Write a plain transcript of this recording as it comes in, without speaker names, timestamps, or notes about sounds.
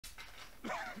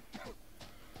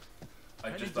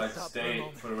I'd just like to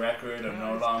state for the record, I'm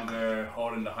no longer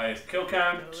holding the highest kill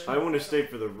count. I want to state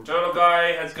for the... Turtle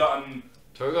Guy has gotten...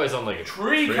 Turtle Guy's on like a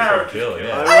 3 character kill,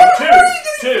 kills. yeah.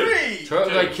 Two. Turtle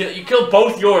Guy you killed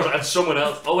both yours and someone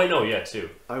else. Oh wait, no, yeah, 2.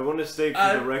 I want to state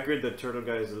for the record that Turtle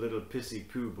Guy is a little pissy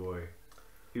poo boy.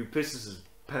 Who pisses his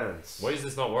pants. Why is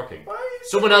this not working?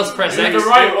 Someone else press X. X. The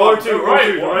right one. The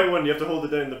right one. You have to hold it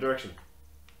down in the direction.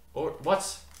 Or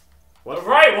what? The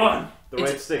right one. The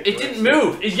right stick. It didn't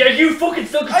move. Yeah, you fucking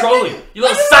still controlling. You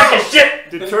little sack of shit.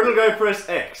 Did Turtle Guy press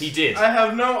X? He did. I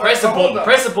have no. Press a button.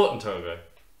 Press a button, Turtle Guy.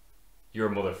 You're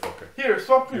a motherfucker. Here,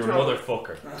 swap control. You're a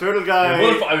motherfucker. Turtle Guy.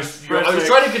 I was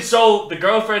trying to console the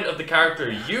girlfriend of the character.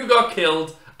 You got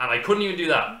killed, and I couldn't even do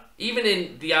that. Even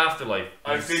in the afterlife,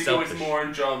 I think it was more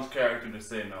in John's character to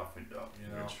say nothing, though.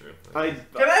 You know. That's true.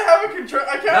 Can I have a control?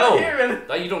 I can't hear it.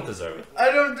 No, you don't deserve it.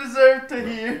 I don't deserve to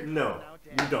hear. No,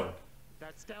 you don't.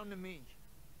 That's down to me.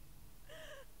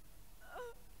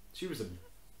 She was a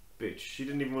bitch. She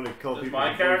didn't even want to call Does people.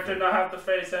 my character not have to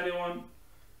face anyone?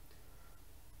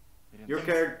 Your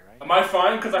character. Am I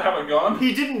fine because I have a gun?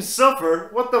 He didn't suffer.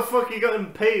 What the fuck? He got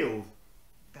impaled.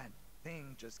 That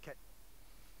thing just kept.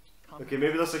 Okay,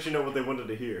 maybe that's actually not what they wanted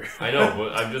to hear. I know,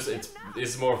 but I'm just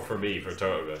it's more for me, for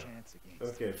Turtle Guy.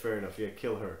 Okay, fair enough. Yeah,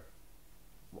 kill her.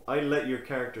 I let your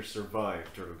character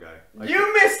survive, Turtle Guy.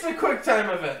 You missed the quick time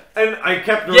event. And I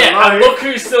kept her Yeah, alive. and look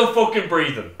who's still fucking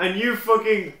breathing. And you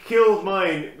fucking killed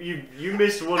mine. You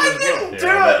missed one I as well. didn't do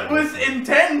it with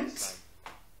intent.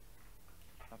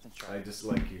 I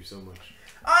dislike you so much.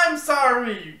 I'm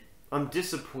sorry. I'm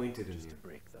disappointed in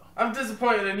you. I'm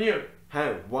disappointed in you.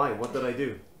 How? Why? What did I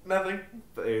do? Nothing.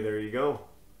 Hey, there you go.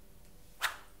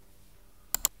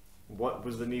 What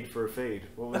was the need for a fade?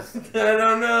 What was... I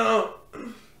don't know.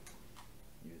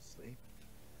 You asleep?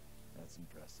 That's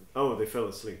impressive. Oh, they fell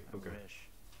asleep. Okay.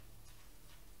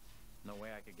 No way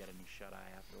I could get any shut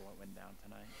eye after what went down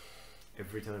tonight.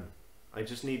 Every time. I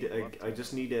just need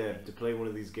to play one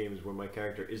of these games where my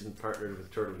character isn't partnered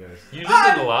with Turtle Guys. You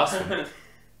just did the last one.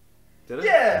 Did I?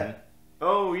 Yeah.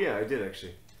 Oh yeah, I did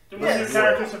actually. Did your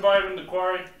character survive in the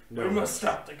quarry? No. We must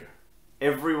stop the girl.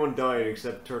 Everyone died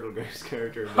except Turtle Guy's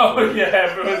character. Oh yeah,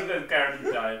 everyone's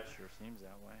character died. Sure seems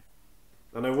that way.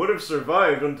 And I would have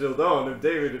survived until dawn if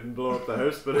David didn't blow up the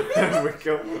house, but there we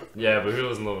go. Yeah, but who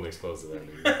doesn't love an explosive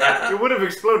ending? It would have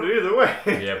exploded either way.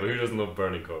 Yeah, but who doesn't love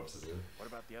burning corpses? Yeah? What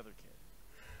about the other kid?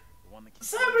 The one that keeps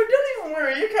Saber, don't even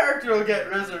worry. Your character will get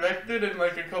resurrected in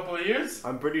like a couple of years.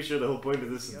 I'm pretty sure the whole point of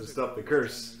this is to stop the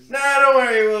curse. Nah, don't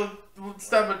worry. We'll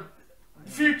stop it.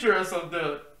 Futurists will do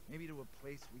it. maybe to a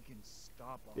place we can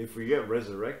stop all If we get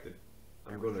resurrected,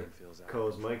 I'm going to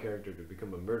cause my character to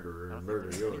become a murderer and murder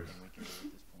yours.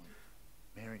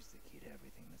 Mary's the key to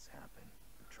everything that's happened.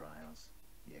 The trials,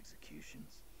 the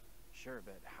executions. Sure,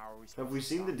 but how are we supposed Have we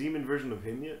seen the demon version of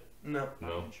him yet? No.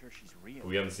 No. I'm sure she's real.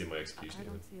 We haven't seen my execution I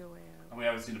yet. don't see a way out. And we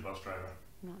haven't seen the bus driver.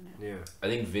 Not now. Yeah. I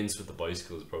think Vince with the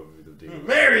bicycle is probably the demon.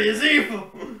 Mary is evil.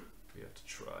 We have to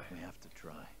try. We have to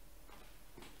try.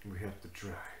 We have to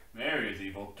try. Mary is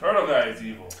evil. Turtle Guy is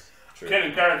evil. True.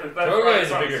 Killing characters. Turtle Guy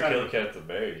is a bigger kill count than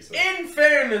Barry. So. In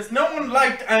fairness, no one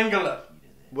liked Angela.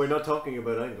 We're not talking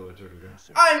about Angela, Turtle Guy.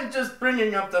 I'm just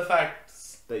bringing up the facts.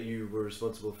 That you were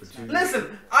responsible for 2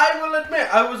 Listen, I will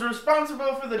admit I was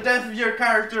responsible for the death of your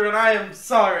character, and I am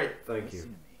sorry. Thank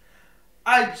you.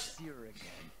 I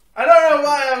don't know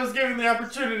why I was given the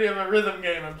opportunity of a rhythm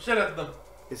game. I'm shit at them.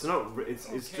 It's not.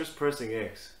 It's just pressing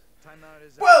X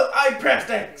Well, I pressed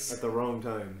X. at the wrong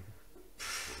time.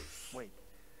 Wait,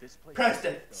 this place Pressed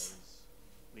X.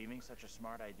 leaving such a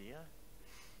smart idea?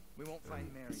 We won't find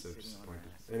Mary So sitting on her disappointed.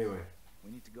 ass. Anyway,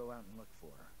 We need to go out and look for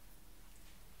her.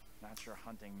 Not sure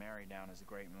hunting Mary down is a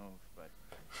great move, but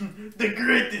The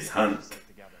greatest hunt. stick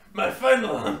together. My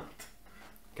final hunt.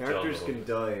 characters John can Williams.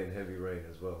 die in heavy rain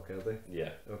as well, can't they?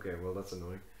 Yeah. Okay, well that's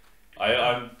annoying.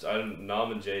 I'm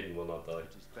Nom and Jaden will not die.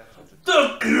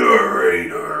 The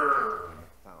Curator!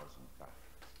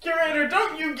 Curator,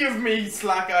 don't you give me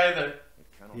slack either.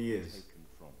 He is.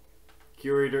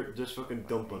 Curator, just fucking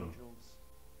dump on him.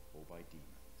 Or by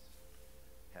demons,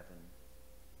 heaven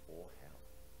or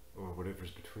hell. Or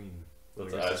whatever's between. I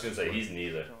was gonna say he's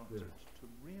neither. Yeah. To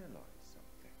realize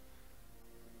something.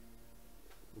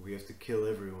 We have to kill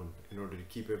everyone in order to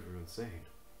keep everyone sane.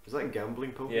 Is that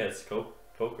gambling poker? Yeah, it's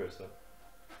poker. So.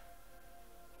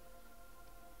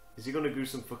 Is he gonna do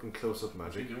some fucking close-up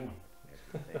What's he magic? doing?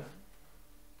 Everything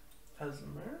Has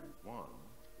Mary? one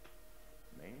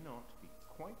may not be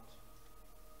quite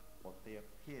what they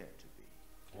appear to be.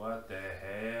 What the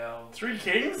hell? 3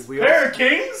 kings? We Pair also- of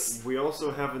kings? We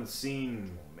also haven't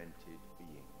seen. Tormented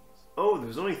beings, Oh,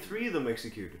 there's only 3 of them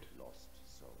executed. lost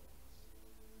souls.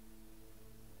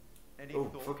 Any Oh,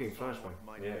 thoughts fucking on flashback. what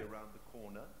might Yeah. be around the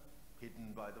corner,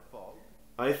 hidden by the fog?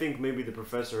 I think maybe the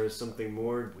professor has something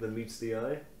more than meets the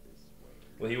eye.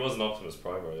 Well, he was an Optimus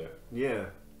Prime earlier. Yeah.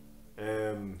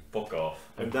 Fuck off.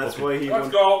 And that's why he Let's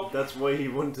go. That's why he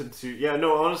wanted to. Yeah,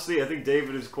 no, honestly, I think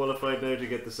David is qualified now to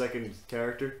get the second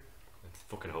character.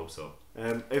 Fucking hope so.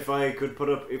 If I could put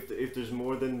up, if there's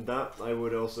more than that, I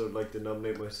would also like to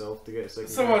nominate myself to get a second.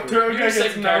 So what, character. Turtle You Guy gets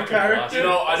second no character last character? You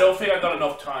know, I don't think I've got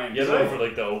enough time. Yeah, Did I? no, for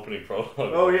like the opening prologue.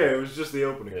 Oh yeah, it was just the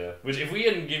opening. Yeah. Which if we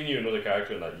hadn't given you another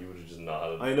character in that, you would have just not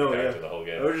had a I know, character yeah. the whole I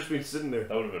game. would just been sitting there.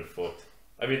 That would have been fucked.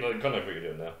 I mean, like, kind of like what you're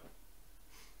doing now.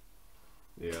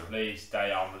 Yeah. Please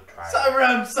stay on the track. Sorry,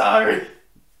 I'm sorry.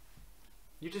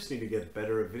 You just need to get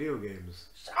better at video games.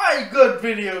 Sorry, good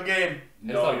video game. It's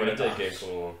No, not you're Red Dead not. game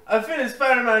coming along. I finished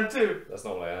Spider-Man 2. That's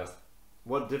not what I asked.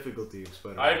 What difficulty of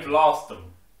Spider-Man? I've lost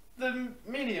them. The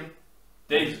medium.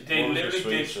 They What was your literally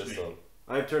Switch ditched this me. time?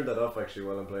 I've turned that off actually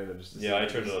while I'm playing it. Just to Yeah, see I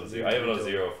turned it on just zero. I have it on to-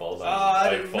 zero fall damage. I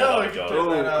have didn't fall know I damage could on. turn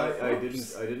Oh, that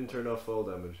off. I didn't turn off fall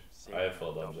damage. I have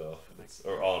fall damage off. It's,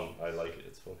 or on. I like it.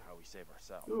 It's fun. How we save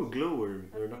ourselves. Ooh,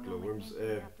 glowworm, or not glowworms,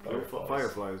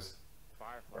 fireflies.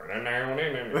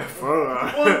 Fireflies.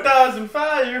 1,000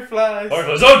 fireflies.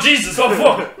 Fireflies. Oh Jesus! Oh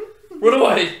fuck! Run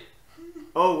away!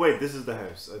 Oh wait, this is the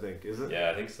house, I think, is it?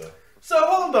 Yeah, I think so. So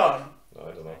hold on. No,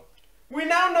 I don't know. We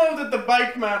now know that the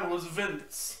bike man was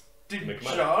Vince. Did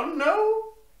McMahon. John know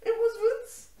it was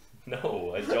Vince?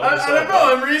 No, I I don't don't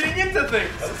know, I'm reading into That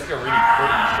things. looks like a really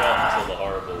pretty shot until the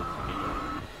horrible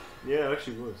beat. Yeah, it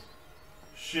actually was.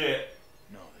 Shit.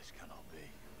 No, this cannot be.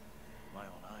 My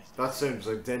own eyes. That sounds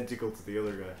identical to the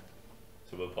other guy.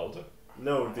 To Will Poulter?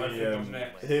 No, I think it was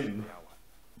next. him.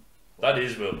 That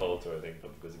is Will Poulter, I think,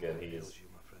 because again, he is.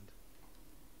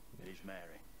 It is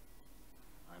Mary.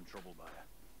 I am troubled by her,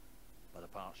 by the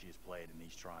part she has played in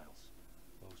these trials.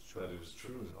 That is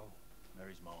true. There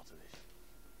is more to this.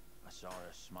 I saw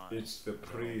her smile. It's the as her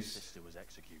own priest. sister was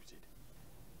executed.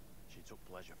 She took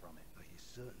pleasure from it. Are you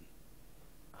certain?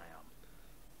 I am.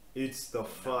 It's the Now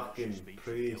she fucking speaks with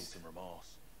priest. guilt and remorse.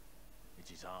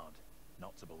 It is hard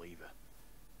not to believe her.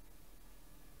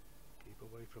 Keep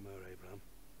away from her, Abraham.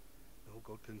 No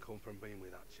good can come from being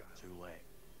with that child. Too late.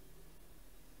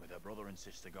 With her brother and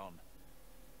sister gone,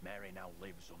 Mary now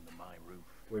lives under my roof.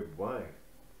 Wait, why?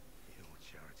 Your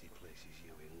charity places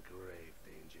you in grave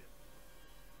danger.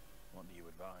 What do you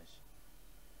advise?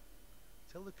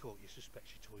 Tell the court you suspect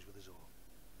she toys with us all,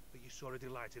 but you saw her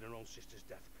delight in her own sister's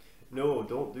death. No,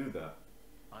 don't do that.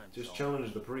 I am Just torn.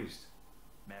 challenge the priest.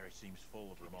 Mary seems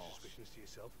full of Keep your remorse. suspicions to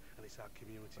yourself, and it's our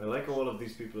community. I like how all of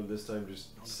these people in this time just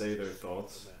say their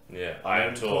thoughts. Yeah, I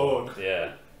am torn.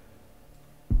 Yeah.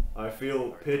 I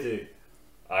feel pity.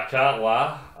 I can't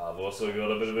lie, I've also got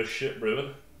a bit of a shit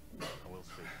brewing. I will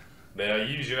speak. May I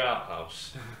use your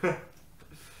outhouse?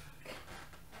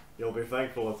 You'll be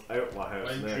thankful it's out my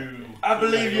house now. I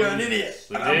believe you're an idiot.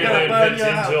 The And I'm day gonna I burn invent your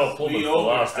into a house. plumber We for the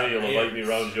last all day you'll have invite me AIDS.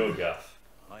 round your gaff.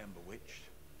 I am bewitched.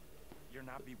 You're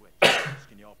not bewitched.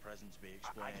 Can your presence be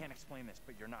explained? I can't explain this,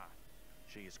 but you're not.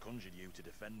 She has conjured you to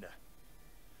defend her.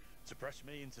 To press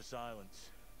me into silence.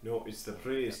 No, it's the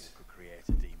priest. Could create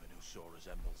a demon who so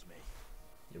resembles me.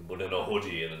 You're in a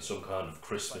hoodie and in some kind of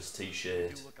Christmas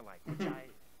t-shirt. Do look alike, which I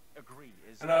agree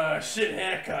is. And a shit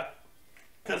haircut.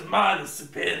 Cause mine is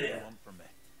superior. Want from me.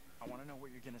 I want to know what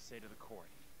you're gonna say to the court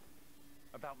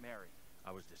about Mary.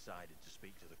 I was decided to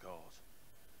speak to the cause.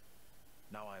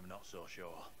 Now I am not so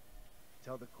sure.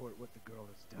 Tell the court what the girl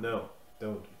has done. No,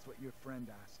 don't. It's what your friend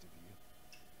asked of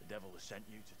you. The devil has sent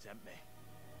you to tempt me.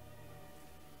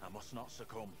 I must not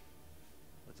succumb.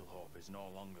 Little Hope is no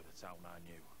longer the town I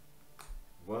knew.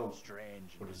 Well,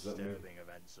 Strange and what does that mean? disturbing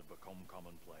events have become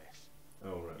commonplace.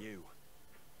 oh right. You,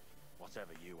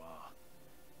 whatever you are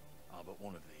but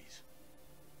one of these.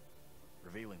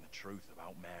 Revealing the truth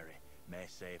about Mary may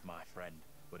save my friend,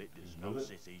 but it does Will not it?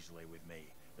 sit easily with me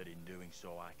that in doing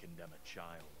so I condemn a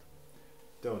child.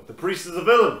 Don't. The priest is the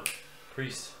villain.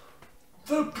 Priest.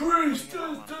 The priest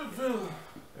is the villain.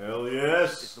 Hell Is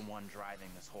yes. the one driving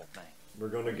this whole thing. We're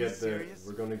gonna you get the. serious?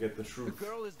 We're gonna get the The truth.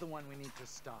 girl is the one we need to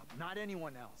stop, not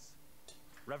anyone else.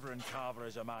 Reverend Carver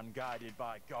is a man guided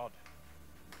by God.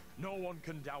 No one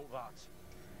can doubt that.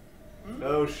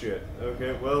 Oh shit.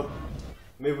 Okay. Well,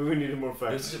 maybe we needed more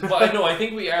facts. But no, I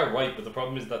think we are right, but the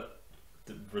problem is that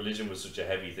the religion was such a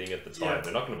heavy thing at the time. Yeah.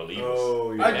 They're not going to believe us.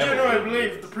 Oh I yeah. never genuinely will believe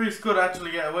believe the us. priest could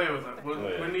actually get away with it. We, Oh,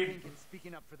 yeah. we need. In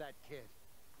speaking up for that kid,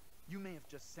 you may have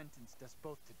just sentenced us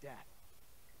both to death.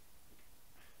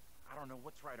 I don't know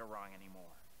what's right or wrong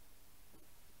anymore.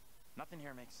 Nothing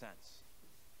here makes sense.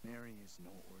 Mary is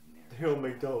no ordinary. They all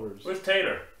make dollars. Where's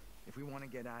Taylor? If we want to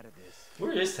get out of this,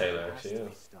 Where is Taylor actually?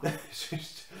 it Yeah. has to be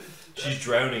stopped. She's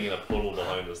drowning in a puddle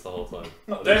behind us the whole time.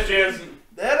 There she is.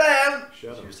 There I am. Shut She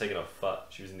up. was taking a fat.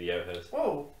 She was in the outhouse.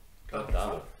 Whoa. God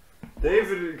damn it.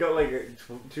 David got like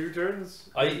 2 turns.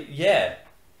 Yeah.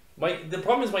 The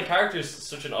problem is my character is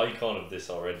such an icon of this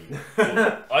already.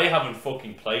 But I haven't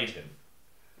fucking played him.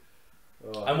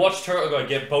 Oh. And watch Turtle Guy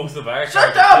get both of our Shut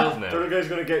characters up! killed now. Turtle Guy's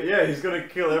gonna get, yeah, he's gonna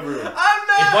kill everyone. I'm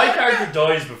not. If my character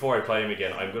dies before I play him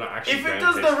again, I'm gonna actually. If it ground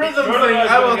does this the rhythm bitch. thing,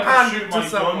 I will hand shoot it my to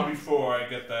someone. gun before I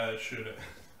get to shoot it.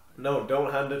 No,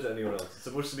 don't hand it to anyone else. It's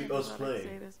supposed to be us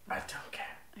playing. I don't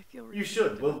care. I feel You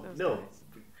should. Well, no.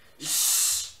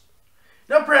 Shh.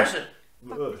 No pressure.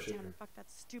 Fuck Oh, this shit. town and fuck that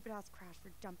stupid ass crash for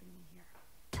dumping me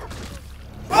here.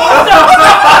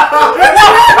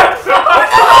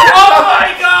 Oh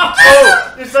my god!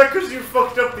 Oh, is that because you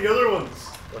fucked up the other ones?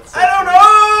 That's so I don't funny.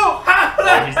 know.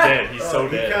 Oh, he's dead. He's so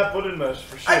He dead. can't button mash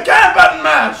for sure. I can't button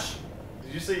mash.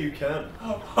 Did you say you can?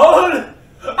 Hold it!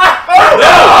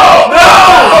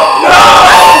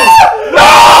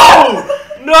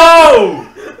 No!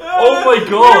 Oh my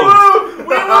god!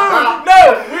 We woo. No.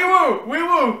 We woo. We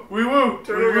woo. We woo.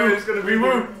 Turtle Guy is gonna be We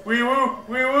woo. We woo.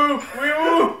 We woo. We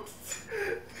woo.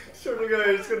 Turtle Guy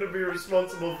is gonna be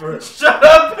responsible for it. Shut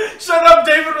up. Shut up.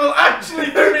 David will actually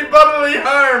do me bodily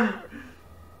harm.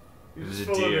 You It was just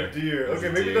a fell on deer. a deer. It was Okay,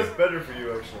 a maybe deer. that's better for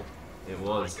you actually. It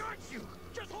was.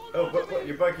 Oh, but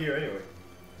you're back here anyway.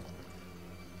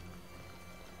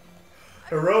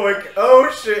 Heroic. Oh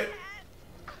shit.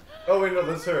 Oh wait, no,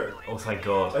 that's her. Oh thank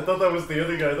god. I thought that was the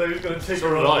other guy. I thought he was gonna take So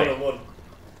her on did I. one-on-one.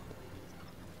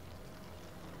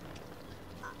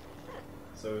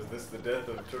 So is this the death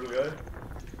of Turtle Guy?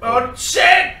 Oh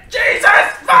shit!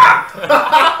 Jesus! Fuck!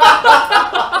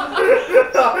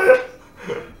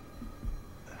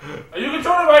 Are you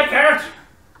controlling my character?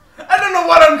 I don't know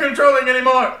what I'm controlling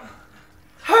anymore.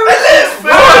 How is this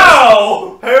fair?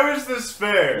 Wow! How is this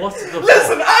fair? What the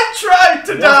Listen, fuck? I tried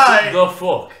to die. What the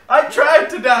fuck? I tried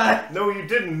to die. No, you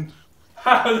didn't.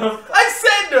 How the f- I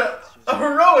said a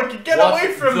heroic, get What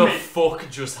away from the me. fuck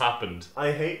just happened?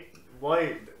 I hate.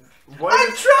 Why? I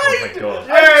does- tried. Oh my god.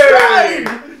 I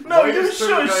tried. No, why you does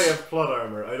Turtle Guy shush. have plot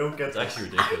armor? I don't get It's that. actually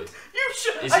ridiculous. You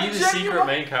should. Is he the secret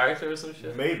main character or some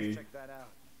shit? Maybe. Check that out.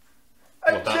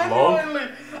 I What, that long?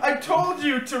 genuinely. I told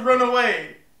you to run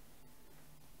away.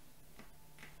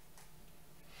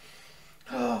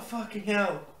 Oh fucking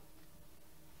hell!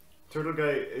 Turtle Guy,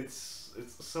 it's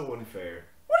so unfair.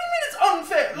 What do you mean it's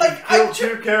unfair? Like You I killed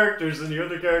two characters and the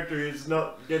other character is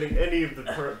not getting any of the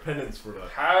penance for that.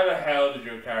 How the hell did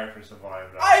your character survive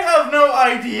that? I have no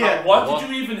idea. What What? did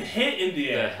you even hit in the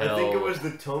The end? hell? I think it was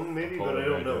the tongue maybe, but I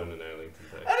don't know.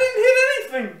 I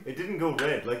didn't hit anything. It didn't go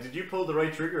red. Like, did you pull the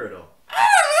right trigger at all? I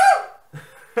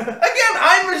don't know. Again,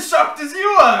 I'm as shocked as you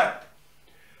are.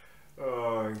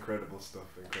 Oh, incredible stuff,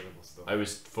 incredible stuff. I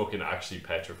was fucking actually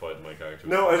petrified of my character.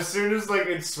 No, as soon as like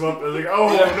it swapped, I was like, oh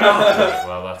no!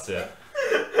 Well, that's it.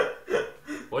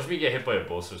 Watch me get hit by a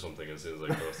bus or something as soon as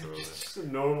I cross the road. Just a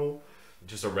normal.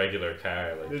 Just a regular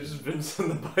car, like. There's just Vince on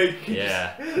the bike.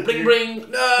 Yeah. Bling bling.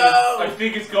 No. I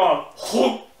think it's gone.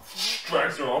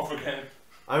 Drags her off again.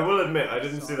 I will admit, I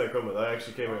didn't see that coming. That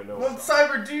actually came out of Well, nowhere.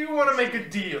 Cyber, do you want to make a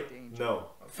deal? No.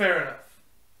 Fair enough.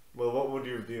 Well, what would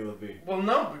your deal have been? Well,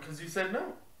 no, because you said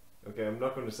no. Okay, I'm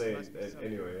not going to say it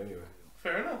anyway.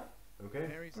 Fair enough. Okay.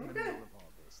 Mary's in the middle of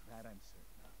all this, that I'm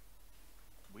certain of.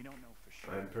 We don't know for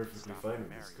sure. I'm perfectly fine with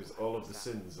this because all of the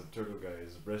sins of Turtle Guy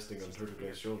is resting on Turtle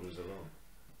Guy's shoulders alone.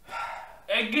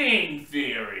 A game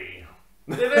theory.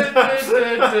 Right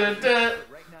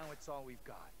now, it's all we've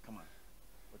got. Come on,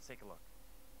 let's take a look.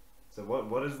 So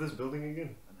what is this building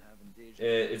again? I'm having deja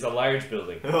It's a large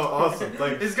building. Oh, awesome!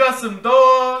 Thanks. It's got some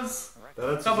doors,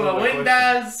 That's couple all of my question.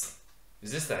 windows.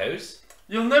 Is this the house?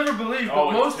 You'll never believe, but Oh,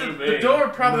 it's most too of the big. door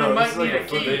probably No, might it's like need a a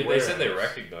full key. big They said they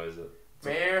warehouse. recognize it.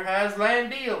 Mayor has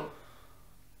land deal.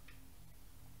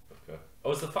 Okay.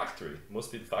 Oh, it's the factory.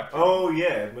 Must be the factory. Oh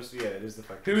yeah, it must be. Yeah, it is the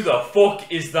factory. Who the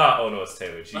fuck is that? Oh no, it's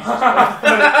Taylor. Jesus.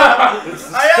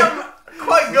 I am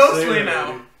quite ghostly Sailor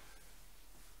now. lady.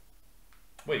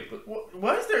 Wait, but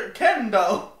Why is there a Ken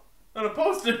doll on a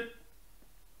poster?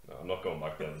 no, I'm not going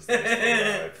back down the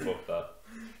stairs. Alright, fuck that.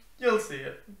 You'll see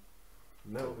it.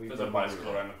 No, we There's a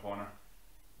bicycle around the corner.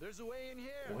 There's a way in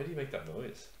here. Why do you make that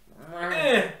noise?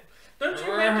 Don't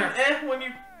you make an when you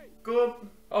go up?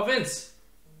 Oh, Vince,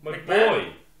 my McMahon.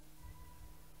 boy.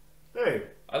 Hey,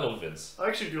 I love Vince. I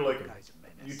actually do like him. Guy's a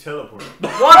menace. You teleport.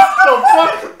 What the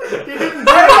fuck? You didn't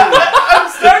do it. I'm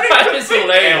starting That to is think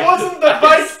hilarious. it wasn't the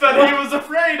bike that he was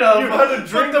afraid of. You had a but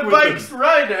drink the with bike's him.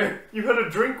 rider. You had a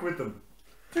drink with him.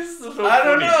 This is so I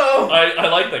don't funny. know. I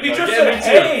like that guy. He just Yeah, me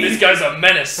said, too. "Hey." This guy's a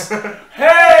menace.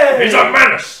 Hey! He's a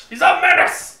menace. He's a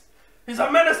menace! He's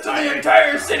a menace to the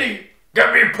entire city!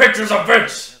 Get me pictures of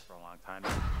Vince. For a long time.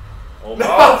 Oh my,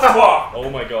 Oh fuck! oh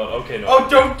my god. Okay, no. Oh,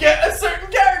 don't get a certain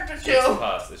character It's the kill!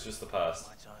 past. It's just the past.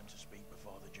 My time to speak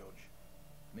before the judge.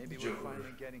 Maybe we're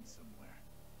finally getting somewhere.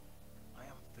 I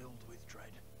am filled with dread.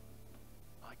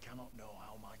 I cannot know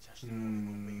how my testimony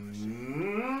will be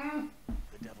received.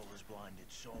 The devil has blinded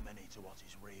so many to what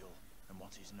is real and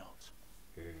what is not.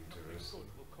 Interesting.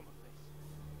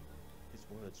 His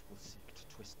words will seek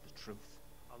to twist the truth.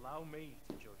 Allow me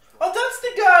to judge. Oh, that's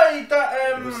the guy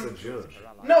that, Who's the judge?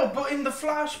 No, but in the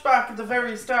flashback at the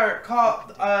very start, caught,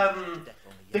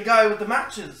 the guy with the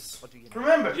matches.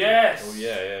 Remember? Yes. Oh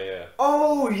yeah.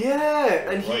 Oh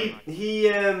yeah, and Right. he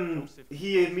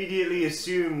immediately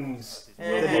assumes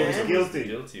that he was The guilty.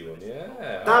 guilty one.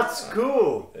 Yeah. That's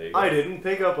cool. There you go. I didn't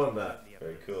pick up on that.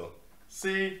 Very cool.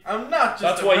 See, I'm not just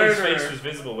That's a why his murderer. face was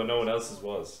visible when no one else's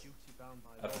was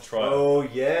at the trial. Oh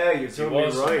yeah, you're He totally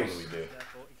was someone right. we knew.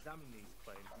 Therefore, examine these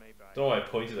claims made by. Don't know why I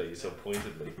pointed at you so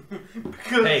pointedly.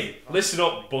 Because Hey, listen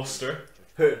up, Buster.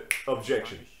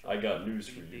 Objection. I got news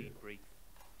for you.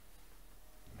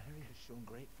 Mary has shown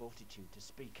great fortitude to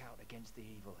speak out against the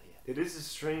evil here. It is a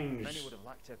strange Many would have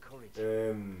lacked her courage.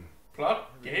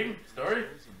 plot, game, story.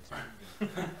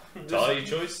 Die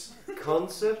choice?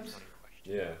 concept.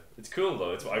 Yeah. It's cool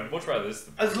though. I'd much rather this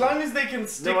than As long as they can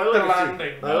stick No, I the like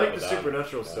landing. I like the That.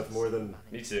 supernatural stuff more than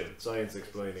Me too. science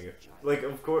explaining it. Like,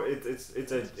 of course, it's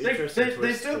an They, interesting they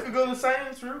twist. still but could go the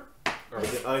science route.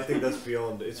 I think that's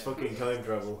beyond. It's fucking time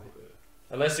travel.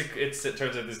 Unless it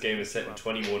turns out this game is set in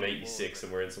 2186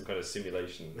 and we're in some kind of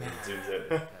simulation and it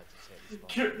zooms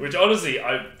out. Which honestly,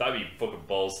 that'd be fucking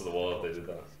balls to the wall if they did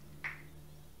that.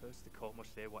 First, the court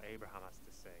must hear what Abraham has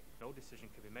to say. No decision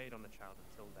can be made on the child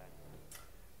until then.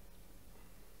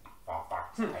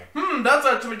 That's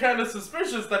actually kind of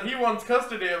suspicious that he wants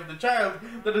custody of the child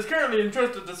that is currently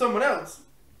entrusted to someone else.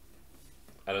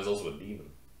 And there's also a demon.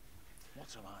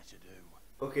 What am I to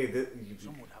do? Okay,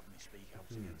 Some would have me speak out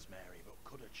against Mary, but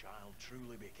could a child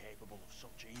truly be capable of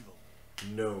such evil?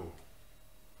 no.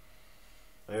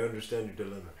 I understand your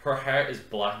dilemma. Her hair is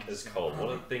black as coal. What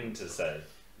a thing to say.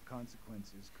 The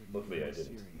consequences could Luckily be I more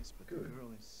didn't. serious, but Good. the girl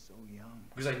is so young.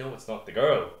 Because I know it's not the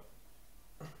girl.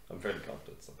 I'm fairly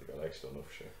confident it's not the girl. I actually don't know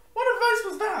for sure. What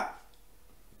advice was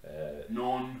that?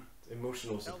 None.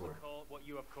 Emotional Tell the support. court what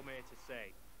you have come here to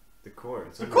say. The core.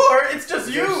 It's The only- core, it's just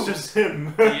It's you. just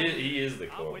him. He is the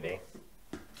Out core, with though.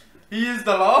 it. He is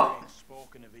the law. It's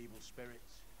spoken of evil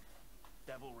spirits,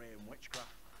 devilry and witchcraft.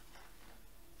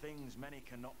 Things many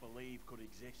cannot believe could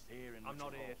exist here in I'm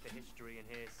not Little here Hope. for history and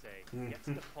hearsay. Get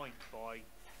to the point, boy.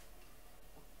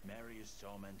 Mary is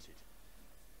tormented.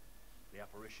 The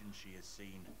apparitions she has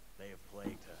seen, they have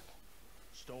plagued her,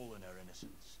 stolen her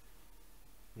innocence.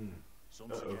 Some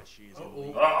suggest she is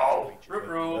illegal.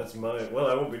 Ruh-roh. That's mine.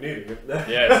 Well, I won't be needing it.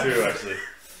 Yeah, it's true, actually.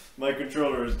 My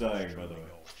controller is dying, by the way.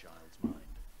 Child's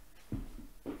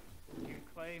mind. You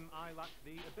claim I lack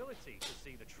the ability to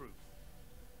see the truth.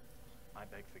 I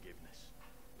beg forgiveness.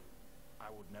 I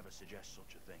would never suggest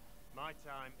such a thing. My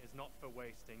time is not for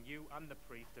wasting. You and the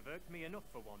priest have irked me enough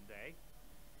for one day.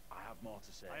 I have more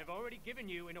to say. I have already given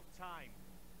you enough time.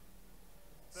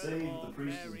 Say Furthermore, the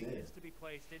priest is Mary dead. is to be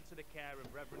placed into the care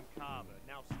of Reverend Carver.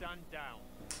 Now stand down.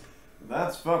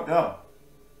 That's fucked up.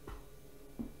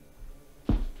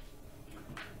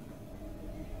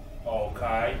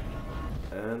 Okay.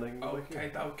 And I can go back Okay,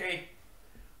 here. okay.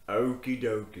 Okie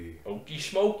dokie. Okey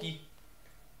smoky.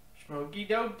 Smoky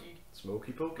dokey.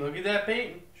 Smoky pokey. Look at that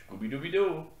painting. Scooby Dooby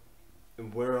Doo.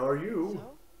 And where are you?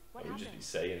 So, what I would just be happened?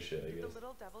 saying shit, I Did the guess.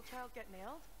 little devil child get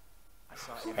nailed? I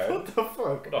saw What the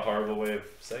fuck? What a horrible way of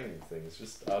saying things.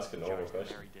 Just ask a normal Judge,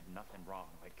 question. Mary did nothing wrong.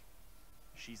 Like,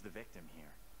 she's the victim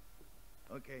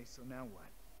here. Okay, so now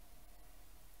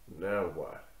what? Now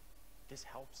what? This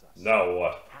helps us. Now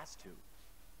what? It has to.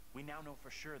 We now know for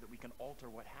sure that we can alter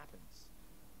what happens.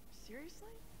 Seriously?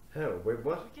 Hell, wait,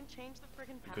 what? We can change the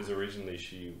friggin' past. Because originally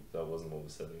that wasn't what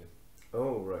was said again.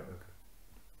 Oh, right,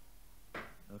 okay.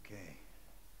 Okay.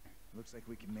 Looks like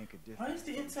we can make a difference. Why is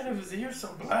the inside of his ear so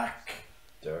black?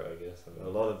 Dirt, I guess. I A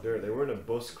don't know. lot of dirt. They were in a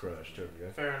bus crash, turtle guy.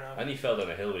 Fair enough. And he fell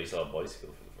down a hill when he saw a bicycle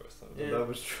for the first time. Yeah. That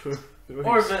was true. The way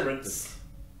Or he sprinted. Vince.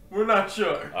 We're not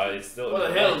sure. It's still. What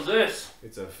the hell is this?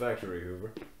 It's a factory,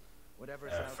 Hoover.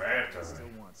 Whatever's A out there factory. still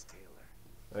wants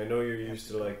Taylor. I know you're used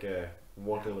to like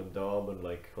wattle and daub and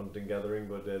like hunting gathering,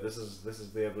 but this is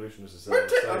the evolution of We're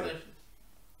society.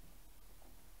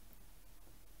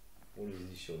 What is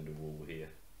he showing the wall here?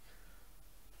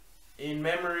 In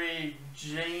memory,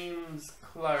 James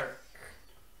Clark.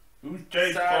 Who's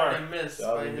Jay sadly Clark? missed That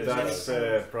by was- his That's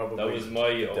mini- probably. That was my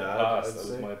dad, past. I'd That was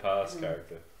say. my past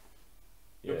character.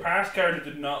 The Yeah. past character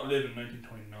did not live in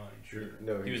 1929. Sure.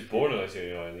 No, He was born in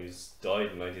 1929. He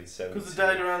died in 1970. Because it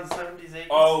died around the 70s, 80s.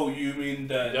 Oh, you mean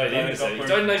the? Yeah, he didn't got say. He burned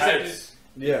died in the 1970. house.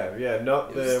 Yeah,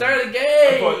 not the. Start I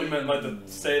again. thought you meant like the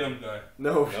Salem guy.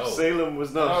 No, No. Salem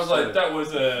was not. I was like, that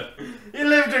was a. He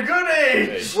lived a good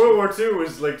age! World War II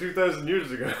was like 2,000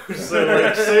 years ago, so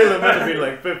like Salem had to be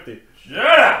like 50. Shut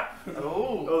up!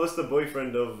 Oh. Oh, that's the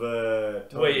boyfriend of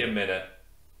Tom. Wait a minute.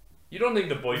 You don't think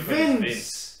the boyfriend is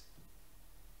Vince?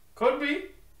 Could be.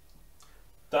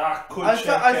 That could I check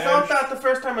thought out. that the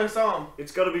first time I saw him.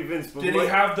 It's got to be Vince. But Did he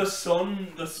have the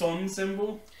sun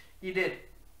symbol? He did.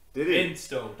 Did he? Vince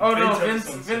though. Oh no, had the Vince.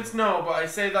 sun Vince, symbol. no. But I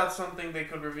say that's something they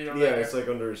could reveal. Yeah, later. it's like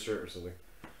under his shirt or something.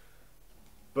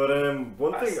 But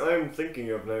one thing I'm thinking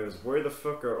of now is where the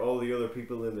fuck are all the other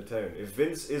people in the town? If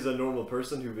Vince is a normal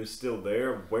person who is still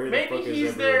there, where the Maybe fuck is he's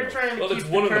everyone there else? trying to Well, keep it's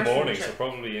 1 in the curse morning, check. so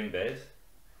probably in bed.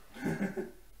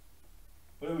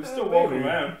 But he was still Maybe. walking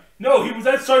around. No, he was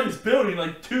outside this building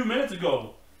like 2 minutes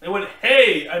ago. They went,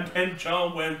 hey, and then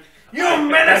John went, You "I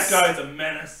bet menace!" That guy's a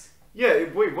menace. Yeah,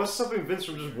 wait, what's stopping Vince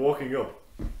from just walking up?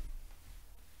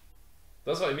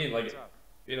 That's what I mean. Like,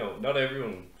 you know, not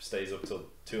everyone stays up till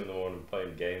 2 in the morning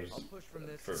playing games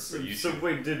for YouTube. So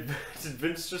wait, did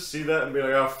Vince just see that and be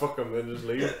like, oh fuck him, then just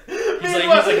leave? He's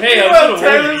like, hey, I was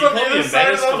gonna warn you. You called me a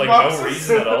menace for like no boxes.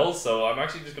 reason at all, so I'm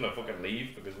actually just gonna fucking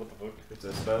leave because what the fuck? It's a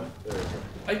spam. There we go.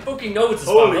 I fucking know it's a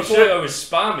spam. Holy That's shit. why I was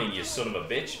spamming, you son of a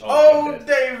bitch. Oh, I'm dead.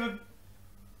 David.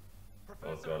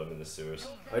 Oh god, I'm in the sewers.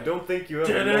 I don't think you have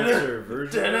a monster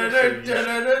version.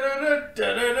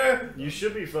 So you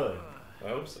should be fine. I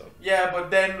hope so. Yeah, but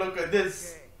then look at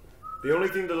this. The only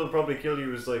thing that'll probably kill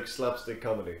you is like slapstick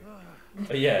comedy.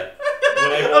 But yeah,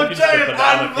 when I walk into the giant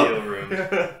banana anvil.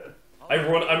 peel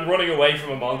room, I'm running away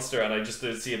from a monster and I just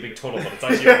see a big tunnel, but it's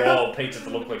actually a wall painted to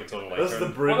look like a tunnel. Like, That's the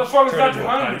bridge. What the fuck is turn that into a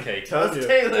behind me? pancake. That's Tanya.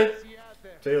 Taylor.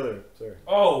 Taylor, sorry.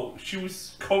 Oh, she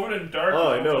was covered in dirt. Oh,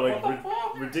 I know, like What the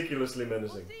fuck? ridiculously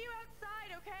menacing. See you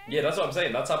outside, okay? Yeah, that's what I'm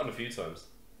saying. That's happened a few times.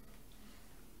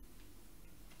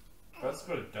 That's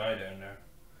gonna die down there.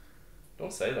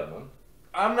 Don't say that, man.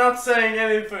 I'm not saying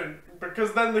anything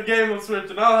because then the game will switch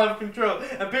and I'll have control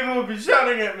and people will be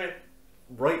shouting at me.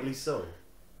 Rightly so.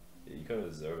 Yeah, you kind of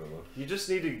deserve it, man. You just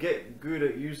need to get good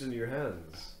at using your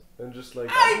hands and just like.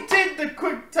 I did the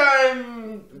quick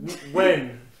time.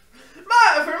 When?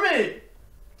 For me.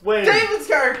 When? David's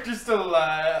character's still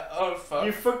alive. Oh fuck.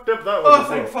 You fucked up that one. Oh as well.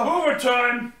 thank fuck.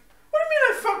 Overtime. What do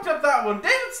you mean I fucked up that one?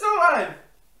 David's still alive.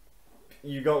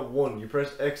 You got one. You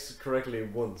pressed X correctly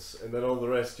once, and then all the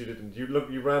rest you didn't.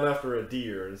 You ran after a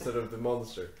deer instead of the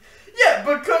monster. Yeah,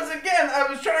 because again I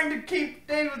was trying to keep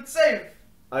David safe.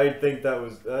 I think that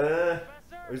was.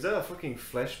 Is that a fucking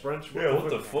flesh branch? Yeah, what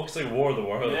the fuck's like War of the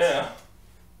Worlds? Yeah.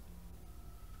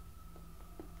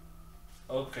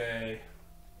 Okay.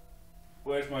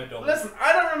 Where's my double? Listen,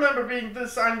 I don't remember being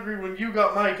this angry when you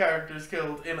got my characters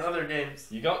killed in other games.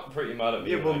 You got pretty mad at me.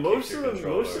 Yeah, when well, I most kicked of your them,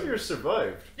 controller. most of yours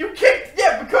survived. You kicked,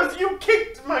 yeah, because you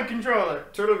kicked my controller.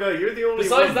 Turtle guy, you're the only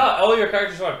Besides one. that, all your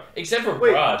characters survived, except for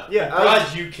Wait, Brad. yeah,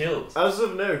 Brad, you killed. As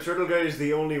of now, Turtle Guy is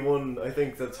the only one I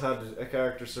think that's had a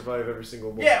character survive every single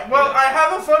one. Yeah, well, I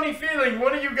have a funny feeling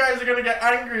one of you guys are gonna get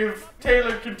angry if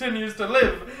Taylor continues to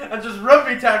live and just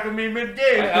rugby tackle me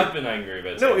mid-game. I have been angry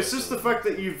about No, Taylor it's just the Swift. fact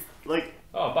that you've like.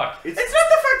 Oh, I'm back. It's not the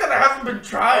fact that I haven't been Oh,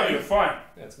 trying. you're fine.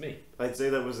 That's me. I'd say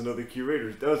that was another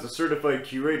curator's. That was a certified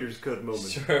curator's cut moment.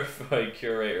 Certified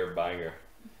curator banger.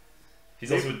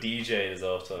 He's also a DJ in his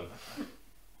off time.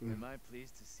 Am I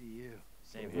pleased to see you?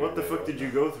 Same What the fuck did you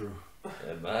go through?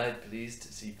 Am I pleased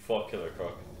to see fuck Killer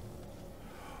Croc?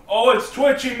 Oh, it's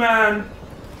Twitchy Man.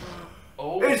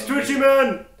 Oh, It's Twitchy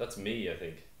Man! That's me, I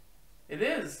think. It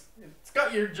is. It's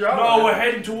got your job. No, we're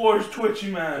heading towards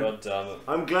Twitchy Man. God damn it.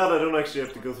 I'm glad I don't actually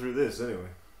have to go through this anyway.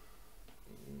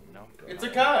 No, God. It's a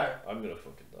car. I'm gonna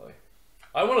fucking die.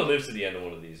 I want to live to the end of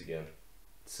one of these again.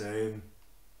 Same.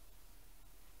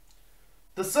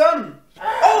 The sun.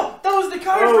 Oh, that was the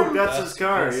car Oh, from. that's his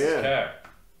car, Vince's yeah. car.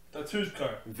 That's whose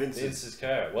car? Vince's. Vince's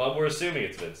car. Well, we're assuming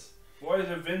it's Vince. Why is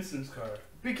it Vincent's car?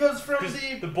 Because from Because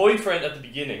the. the boyfriend at the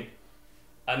beginning,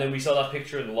 and then we saw that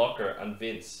picture in the locker, and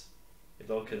Vince. It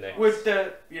all connects. With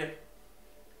the. Yeah.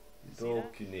 It all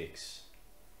connects.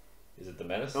 Is it the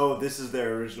Menace? Oh, this is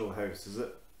their original house, is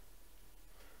it?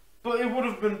 But it would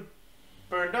have been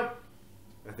burned up.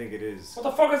 I think it is. What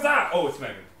the fuck is that? Oh, it's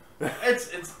Megan.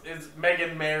 It's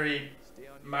Megan, Mary,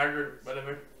 Margaret,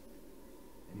 whatever.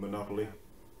 Monopoly.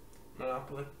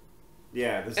 Monopoly.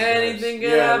 Yeah, this is Anything the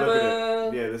can house. Yeah, look at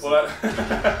happen. it. Yeah,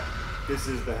 What? this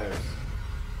is the house.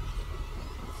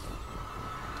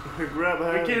 Grab We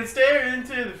hand. can stare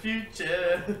into the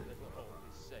future.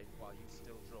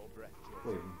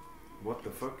 Wait, what the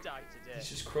fuck? He's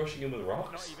just crushing him with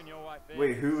rocks.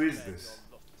 Wait, who is this?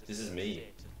 This is me.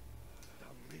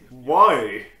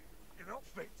 Why? You're not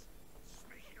fit.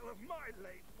 Speaking of my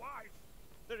late wife.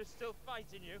 There is still fight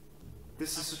in you.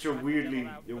 This is such a weird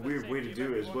way to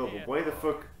do it as well, but why the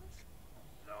fuck?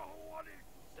 No one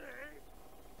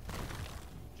is safe.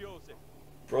 Joseph.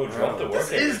 Bro, drop the work.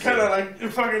 This is kind of like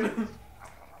fucking.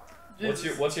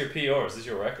 What's your PR? Is this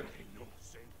your record?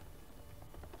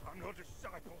 I'm no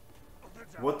disciple of the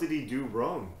devil. What did he do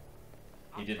wrong?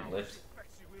 He didn't lift.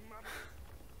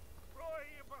 Roy,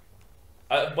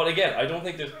 But again, I don't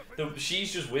think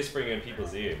she's just whispering in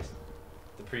people's ears.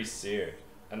 The priest's ear.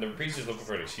 And the priest is looking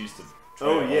for an excuse to try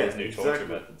all his new torture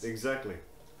methods. Exactly.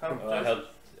 Help. I want to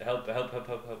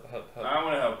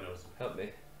help you. Help me.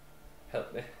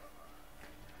 Help me.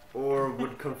 Or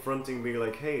would confronting be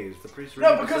like, hey, is the priest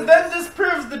really? No, because then this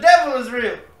proves the devil is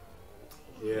real.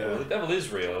 Yeah, well, Yeah. the devil is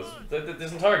real.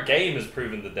 This entire game has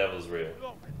proven the devil's real.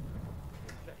 Look,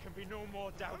 there can be no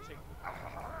more doubting.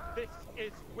 This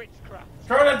is witchcraft.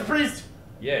 Throw it at the priest.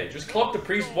 Yeah, just clock the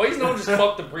priest. Why is no one just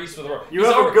clock the priest with a rock? You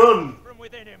have a gun. From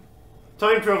within him.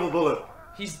 Time travel bullet.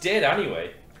 He's dead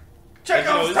anyway. Check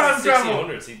Like, out you know, time this is travel.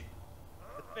 1600s. The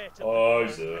fate of Oh, the devil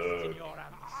rests in Isaac. your hands.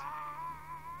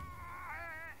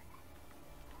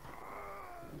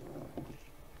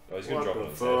 Oh, he's gonna What drop the on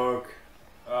his head.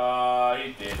 fuck?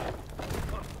 He did.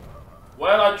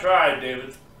 Well, I tried,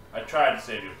 David. I tried to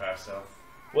save your past self.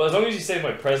 Well, as long as you save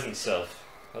my present self,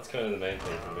 that's kind of the main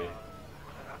thing for me.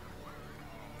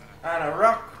 And a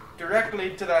rock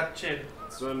directly to that chin.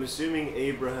 So I'm assuming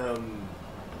Abraham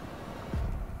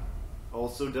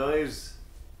also dies,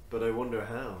 but I wonder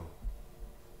how.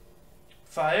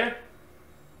 Fire.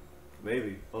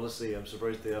 Maybe. Honestly, I'm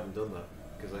surprised they haven't done that,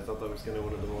 because I thought that was kind of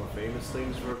one of the more famous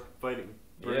things for fighting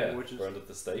burning witches. Burned at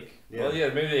the stake. Yeah. Well, yeah,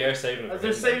 maybe they are saving him. for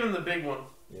They're him. saving the big one.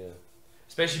 Yeah.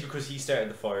 Especially because he started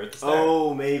the fire at the start.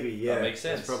 Oh, maybe. Yeah, That makes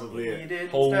sense. That's probably He it. didn't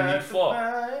Holy start the fuck.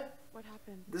 fire. What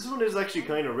happened? This one is actually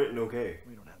kind of written okay.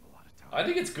 We don't have a lot of time. I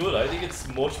think it's good. I think it's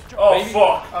much. Oh, maybe,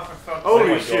 fuck. Oh, for fuck's Oh Holy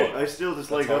my shit! God. I still That's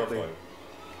dislike that thing.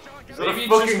 horrifying. Is that a Maybe it's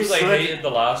just fucking because I sled? hated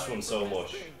the last one so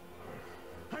much.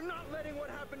 I'm not letting what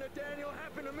happened to Daniel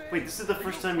happen to me. Wait, this is the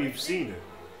first time you've seen it.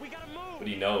 We gotta move. But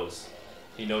he knows.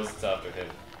 He knows it's after him.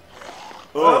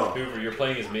 Oh. Hoover, you're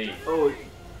playing as me. Oh.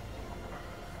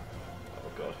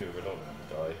 Oh god, Hoover, don't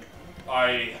let him die.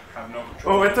 I have no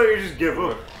control. Oh, I thought you just give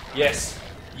up. Yes!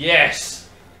 Yes!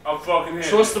 I'm fucking hit.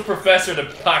 Trust the professor to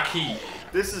pack heat.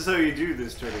 This is how you do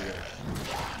this, turning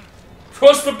out.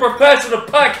 Trust the professor to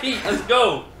pack heat. Let's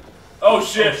go. Oh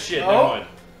shit. Oh shit, Oh. never mind.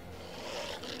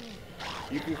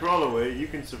 You can crawl away. You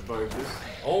can survive this.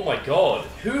 Oh my god,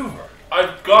 Hoover.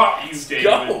 I've got you, Let's David.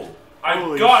 go. I've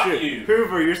Holy got shit. you.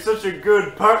 Hoover, you're such a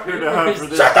good partner to have for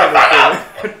this Shut kind of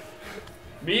thing.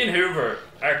 Me and Hoover,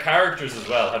 our characters as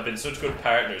well, have been such good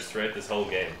partners throughout this whole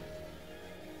game.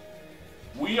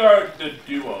 We are the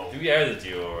duo. We are the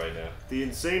duo right now. The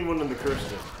insane one and the cursed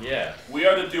one. Yeah. We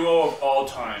are the duo of all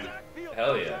time.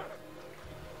 Hell yeah.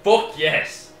 Fuck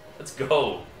yes. Let's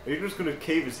go. Are you just gonna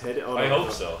cave his head in? Oh, I no.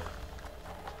 hope so.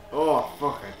 Oh,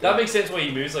 fuck. That makes sense why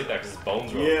he moves like that, because his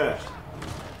bones are all Yeah. crushed.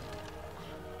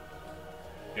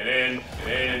 Get in.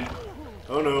 Get in.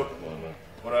 Oh no.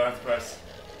 What do I have to press?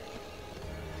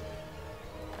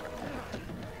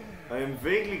 I am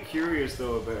vaguely curious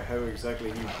though about how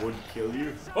exactly he would kill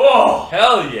you. Oh!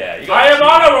 Hell yeah. You I am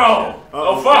on a roll!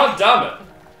 Oh Uh-oh. fuck! God damn it.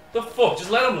 The fuck?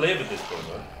 Just let him live at this point,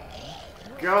 man.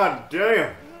 God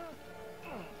damn.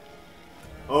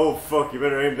 Oh fuck, you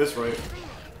better aim this right.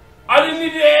 I didn't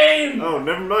need to aim! Oh,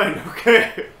 never mind,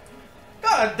 okay.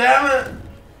 God damn it!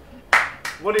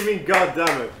 What do you mean, god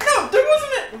damn it? No, there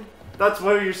wasn't it! That's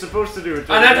what you're supposed to do. And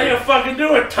I think you fucking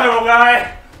do it, turtle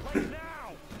guy!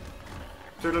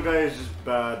 Turtle guy is just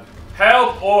bad.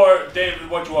 Help or David,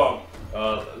 what you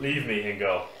want? Leave me and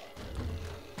go.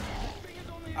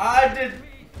 I did.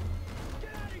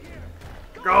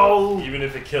 Go! Even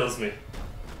if it kills me,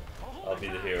 I'll be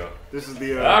the hero. This is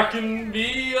the I can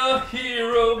be a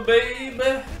hero, baby.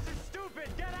 Stupid,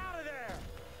 get out of there.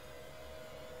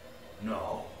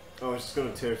 No. Oh, it's just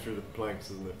gonna tear through the planks,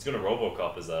 isn't it? It's gonna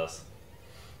Robocop his ass.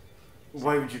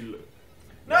 Why would you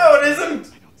No, it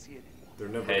isn't! They're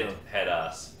never gonna. Head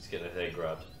ass. He's getting his head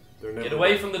grabbed. They're never Get away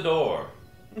gonna- from the door.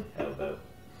 How about?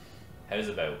 How's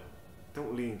about?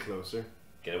 Don't lean closer.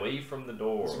 Get away from the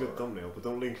door. It's a good thumbnail, but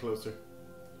don't lean closer.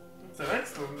 It's an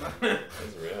excellent.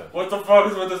 That's real. What the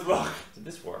fuck is with this block? Did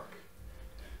this work?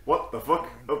 What the fuck?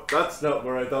 Oh, that's not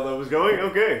where I thought that was going.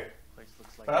 Okay.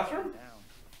 Bathroom?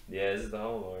 Yeah, this is the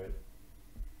hole, alright.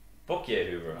 Fuck yeah,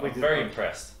 Hoover. Wait, I'm did very what?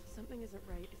 impressed. Something isn't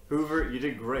right. Hoover, you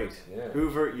did great. Yeah.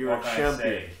 Hoover, you're What a can I champion.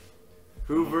 say?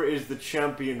 Hoover is the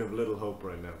champion of Little Hope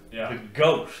right now. Yeah. The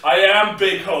GOAT. I am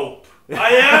Big Hope. I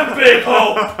am Big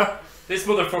Hope. This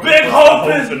motherfucker. Big puts Hope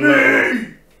the is in low. me.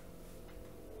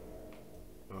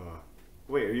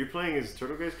 Wait, are you playing as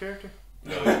Turtle Guy's character?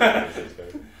 No,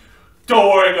 Don't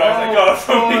worry, guys. I got it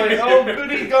from boy. here. Oh,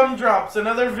 goody gumdrops,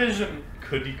 another vision.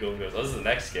 Goody gum goes. This is the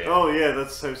next game. Oh yeah,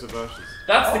 that's House of Ashes.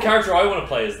 That's the character I want to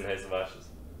play as in House of Ashes.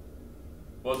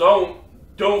 Well, don't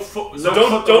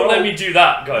let me do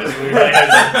that, guys. when we play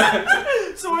House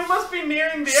of- So we must be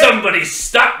nearing the end. Somebody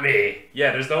stop me!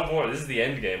 Yeah, there's no more. This is the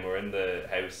end game. We're in the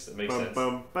house. It makes sense.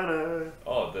 Ba-da.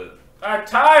 Oh, the A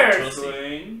tire Trusty.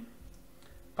 swing.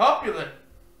 Popular.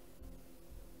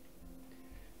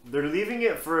 They're leaving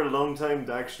it for a long time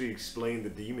to actually explain the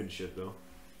demon shit, though.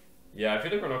 yeah. I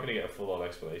feel like we're not going to get a full-on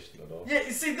explanation at all. Yeah,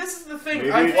 you see, this is the thing.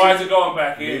 Maybe I it's- Why is it going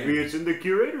back in? Maybe it's in the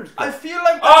curator's cut. I feel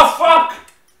like. Oh fuck!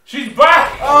 She's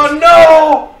back. Oh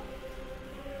no!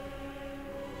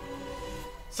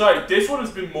 Sorry, this one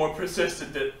has been more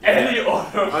persistent than any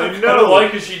other. I I know. don't know why,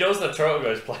 because she knows that Turtle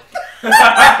Guy's playing.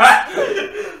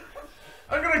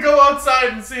 I'm gonna go outside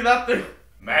and see that thing.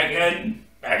 Megan.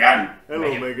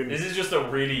 Hello, Megan. This is just a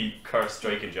really cursed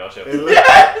Drake and Josh It episode. looks,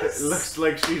 Yes! it looks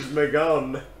like she's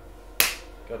Megan.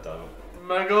 God damn it.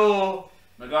 Mago.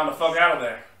 Megan, the fuck out of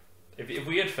there. If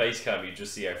we had face cam, you'd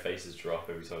just see our faces drop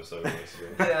every time someone makes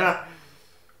it. Yeah.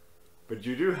 But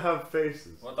you do have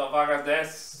faces. What the fuck is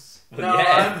this? No,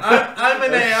 I'm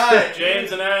an AI.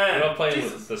 James and We're Anne. not playing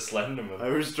Jesus. with the Slenderman. I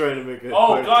was trying to make it.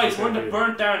 Oh, guys, we're in the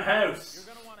burnt down house.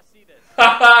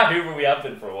 Haha, Hoover, we have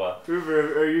been for a while.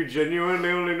 Hoover, are you genuinely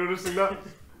only noticing that?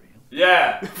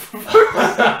 Yeah.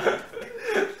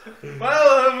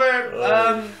 Well,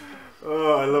 Hoover,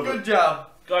 Oh, I love good it. job.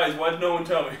 Guys, why did no one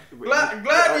tell me? Glad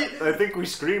you. I think we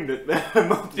screamed it.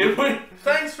 Did we?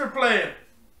 Thanks for playing.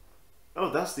 Oh,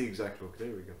 that's the exact book. There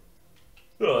we go.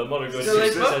 Oh, Mother Goes Still to a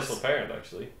eight bucks? successful parent,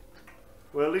 actually.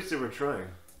 Well, at least they were trying.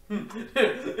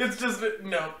 It's just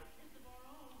no.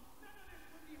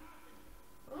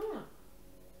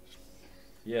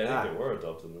 Yeah, I think Ah. they were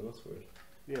adopted, and that's weird.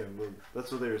 Yeah, well,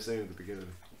 that's what they were saying at the beginning.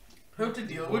 How to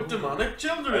deal with demonic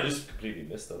children. I just completely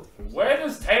missed that. Where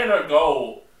does Taylor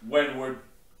go when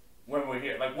we're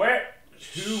here? Like where?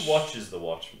 Who watches The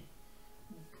Watchmen?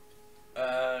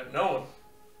 No one.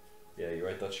 Yeah, you're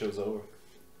right, that show's over.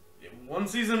 One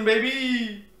season,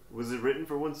 baby. Was it written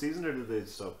for one season or did they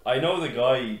stop? I know the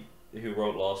guy who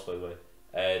wrote Lost, by the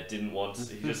way, didn't want to,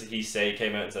 he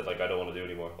came out and said, like, I don't want to do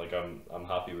anymore. Like, I'm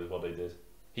happy with what they did.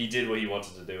 He did what he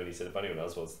wanted to do, and he said if anyone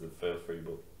else wants to feel free,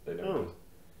 but they never did.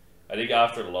 I think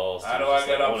after Lost, How he do was I just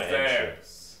get like, wanna end shit.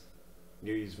 upstairs?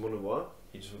 He's one of what?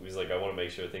 He just was like, I want to make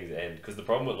sure things end. Because the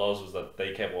problem with Lost was that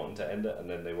they kept wanting to end it, and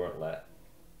then they weren't let.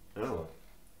 Oh,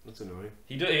 that's annoying.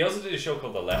 He also did a show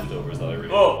called The Leftovers that I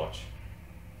really Oh. want to watch.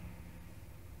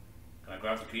 Can I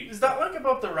grab the key? Is that like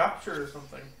about the rapture or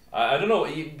something? I don't know.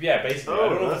 Yeah, basically, Oh, I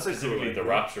don't know if that's it's a cool specifically the idea.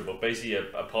 rapture, but basically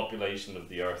a population of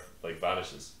the Earth like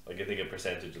vanishes. Like I think a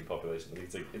percentage of the population. I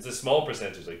think it's a small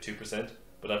percentage, like 2%,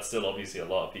 but that's still obviously a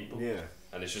lot of people. Yeah,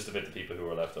 And it's just about the people who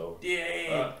are left over.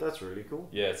 Yeah. that's really cool.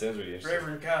 Yeah, it sounds really interesting.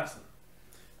 Reverend Carson.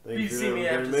 Thank You you. see me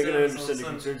after Megan, I service on understand the Sunday.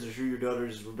 concerns to show your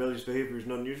daughter's rebellious behavior is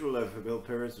not unusual. I've helped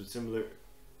parents with similar.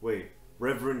 Wait,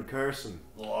 Reverend Carson.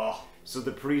 Ugh. So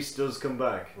the priest does come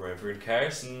back. Reverend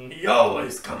Carson. He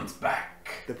always comes back.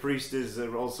 The priest is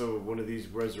also one of these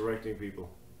resurrecting people.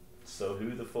 So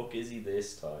who the fuck is he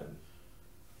this time?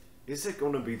 Is it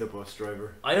gonna be the bus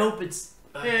driver? I hope it's...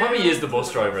 Yeah, probably is the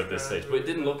bus driver at this stage, but it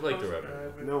didn't look like the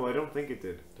Reverend. No, I don't think it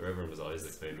did. The Reverend was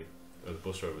Isaac, maybe. Or the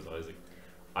bus driver was Isaac.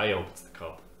 I hope it's the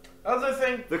cop. Other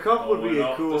thing. The cop would be Going a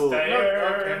up the cool.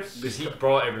 stairs. Because he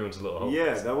brought everyone to Little Hope.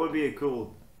 Yeah, that would be a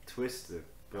cool twist.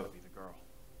 Gotta be the girl.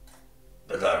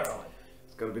 The girl.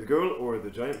 It's gotta be the girl or the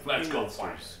giant Let's fucking go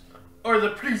monsters. Or the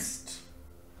priest.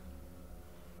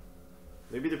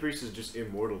 Maybe the priest is just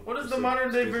immortal. What is Just the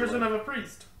modern day stays version alive. of a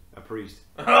priest? A priest?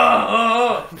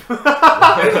 Why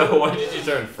did you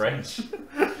turn French? What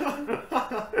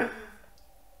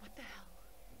the hell?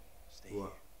 Stay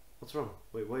What? What's wrong?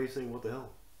 Wait, why are you saying what the hell?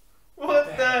 What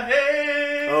the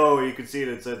heck? Oh, you could see it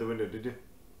outside the window, did you?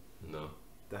 No.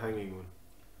 The hanging one.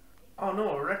 Oh no,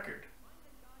 a record.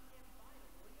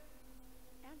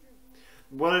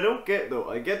 What I don't get though,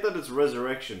 I get that it's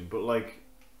resurrection, but like,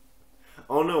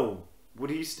 oh no, would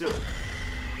he still?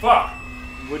 Fuck.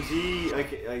 Would he?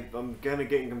 I'm kind of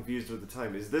getting confused with the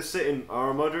time. Is this set in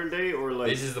our modern day or like?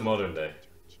 This is the modern day.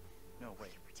 No, wait.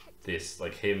 This,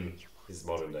 like him, is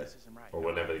modern day. Or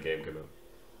whenever the game came out.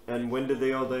 And when did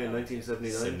they all die? In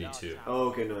 1979? 72. Oh,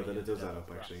 okay, no, then it does add up,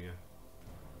 actually, yeah.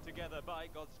 Together by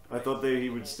God's I grace, thought he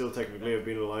would still technically have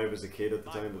been alive as a kid at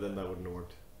the time, but then that wouldn't have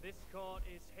worked. this court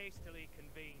is hastily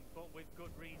convened, but with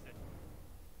good reason.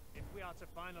 If we are to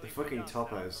finally The fucking rid top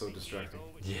hat ourselves is so of the distracting.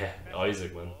 evil which Yeah, infects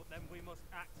Isaac, us man. all, then we must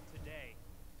act today.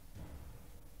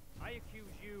 I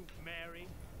accuse you, Mary,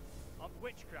 of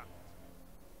witchcraft.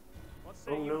 What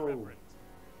say Oh, you, no. Reverend?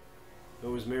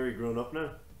 Oh, is Mary grown up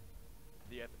now?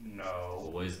 The evidence No.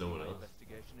 Why is no one my else?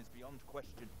 investigation is beyond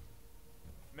question.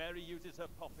 Mary uses her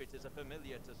puppet as a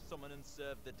familiar to summon and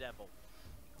serve the devil.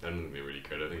 I don't think they really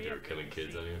cared. I think We they were have killing been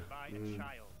kids deceived anyway. by a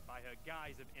child, by her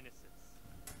guise of innocence.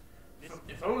 This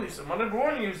If only someone had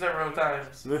warned you several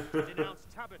times.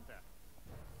 denounced Tabitha,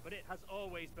 but it has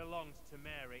always belonged to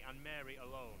Mary and Mary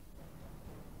alone.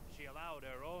 She allowed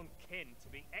her own kin to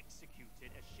be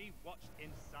executed as she watched in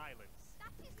silence.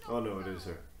 Oh no, it is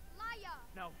her.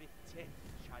 Now this tenth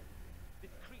child,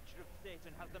 this creature of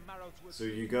Satan has the marrow to So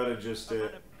you gotta just, A man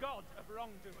of God of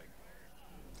wrongdoing.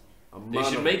 a They man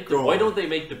should of make the. God. Why don't they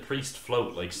make the priest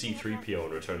float like C-3PO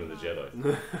in Return of the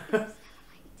Jedi?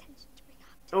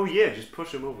 Oh yeah, just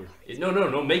push him over.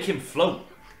 No, make him float.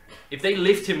 If they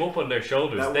lift him up on their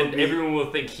shoulders, That then would be- everyone will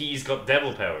think he's got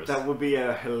devil powers. That would be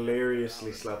a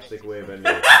hilariously slapstick way of ending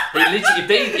it. They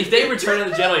literally, if they Return of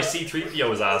the Jedi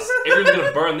C-3PO's ass, everyone's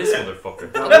gonna burn this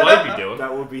motherfucker. That's what I'd be doing.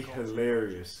 That would be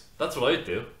hilarious. That's what I'd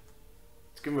do.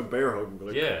 Let's give him a bear hug and be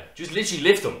like, Yeah, just literally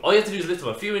lift him. All you have to do is lift him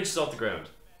a few inches off the ground.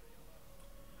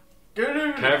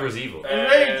 Carver's evil.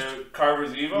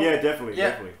 Carver's evil? Yeah, definitely, Yeah.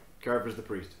 definitely. Carver's the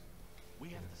priest. We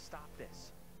have to stop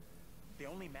this. The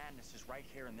only madness is right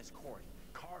here in this court.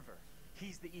 Carver,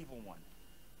 he's the evil one.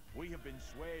 We have been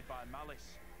swayed by malice.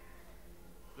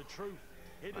 The truth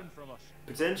hidden from us.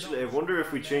 Potentially, I wonder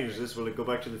if we change this, will it go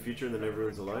back to the future and then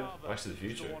everyone's alive? Back to the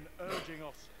Future. The one urging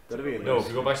us. That'd be a No, nice. if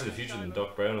we go Back to the Future, then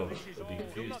Doc Brown will be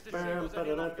confused.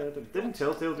 Didn't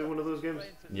Telltale do one of those games?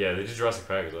 Yeah, they did Jurassic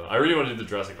Park as well. I really want to do the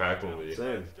Jurassic Park one with you.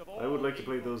 Same. I would like to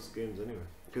play those games anyway.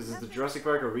 Because is the Jurassic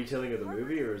Park a retelling of the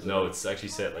movie, or is No, it? it's actually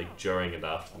set like during and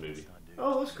after the movie.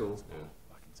 Oh, that's cool.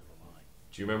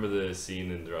 Do you remember the scene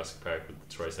in Jurassic Park with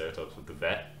the Triceratops with the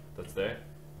vet that's there?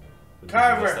 With the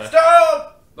Carver, mustache?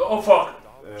 stop! Oh fuck!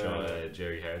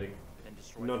 Jerry Harding.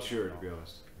 Not sure, to be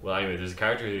honest. Well, anyway, there's a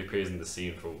character who appears in the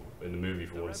scene in the movie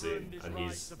for one scene, and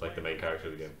he's like the main character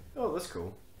of the game. Oh, that's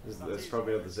cool. That's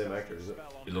probably not the same actor, is it?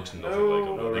 He looks nothing like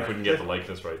him. Oh, They right. couldn't get the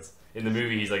likeness rights. In the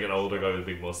movie, he's like an older guy with a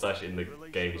big mustache. In the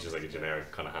game, he's just like a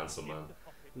generic kind of handsome man.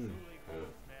 Hmm.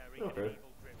 Okay.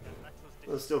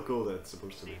 Well, it's still cool that it's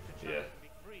supposed to be. Yeah.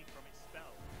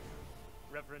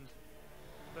 Reverend,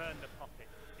 burn the puppet.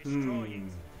 Destroy Hmm.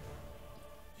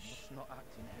 Must not act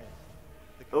in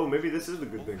haste. The Oh, maybe this is the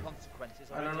good thing. consequences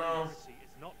I are don't know. Authority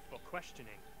is not for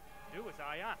questioning. Do as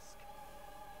I ask.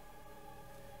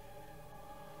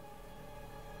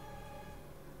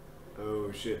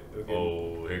 Oh shit. Okay.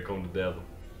 Oh, here come the devil.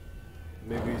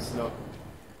 Maybe it's not.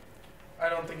 I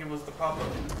don't think it was the papa.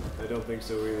 I don't think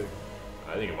so either.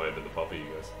 I think it might have been the puppy, you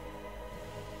guys.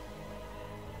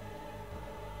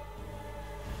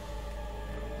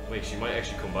 Wait, she might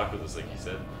actually come back with us, like you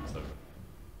said. So.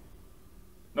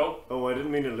 Nope. Oh, I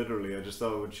didn't mean it literally. I just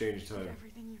thought it would change time.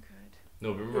 Everything you could.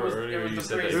 No, remember It was- earlier it was you the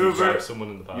said that priest. you Hoover. grabbed someone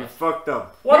in the past? You fucked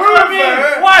up. What do you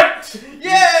mean? What?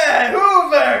 Yeah,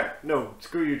 Hoover! No,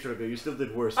 screw you, Trucker. You still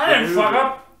did worse. I didn't Hoover. fuck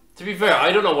up. To be fair,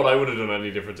 I don't know what I would have done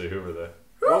any different to Hoover there.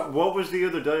 What was the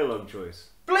other dialogue choice?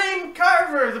 Blame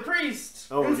Carver, the priest!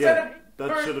 Oh, instead yeah. of That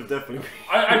Bert. should have definitely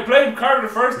I blamed Carver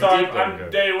the first We did time, blame and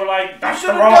Carver. they were like, "That's the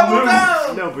should've wrong doubled move."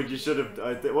 down! No, but you should have.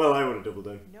 Well, I would have doubled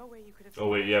down. No way you could have. Oh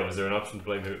wait, yeah, was there an option to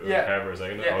blame Yeah. Carver a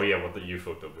second? Yeah. Oh yeah, what the you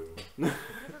fucked up Hoover. Whatever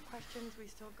questions we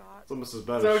still got. It's almost as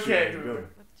bad It's as okay, shooting a Hoover. gun.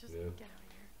 Let's just Yeah. get out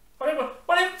of here.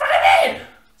 What do you fucking mean?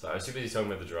 So I was too busy talking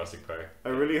about the Jurassic Park. I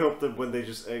really hope that when they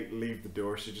just leave the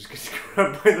door, she just gets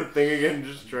grabbed by the thing again and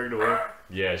just dragged away.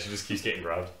 Yeah, she just keeps getting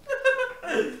grabbed.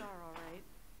 Things are all right.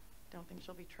 Don't think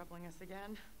she'll be troubling us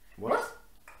again. What?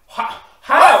 How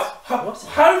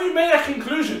have you made that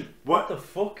conclusion? What the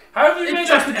fuck? How have you made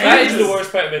that That is conclusion? the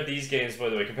worst part about these games, by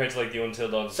the way, compared to like the Until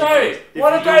Dawn. Sorry, If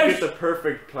what you about... don't get the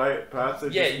perfect path,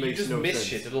 it Yeah, just you makes just no miss sense.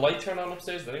 shit. Did the light turn on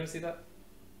upstairs? Did anyone see that?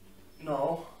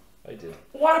 No. I did.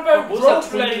 What about What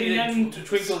was that roleplaying and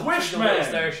twinkle Squish little Man?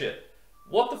 star shit?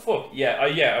 What the fuck? Yeah,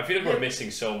 yeah. I feel like we're missing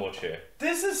so much here.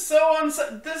 This is so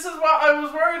this is what I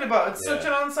was worried about. It's such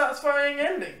Yeah. an unsatisfying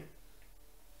ending.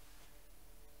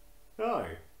 Hi.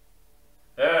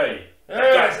 Hey, that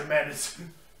Hey. guy's a menace.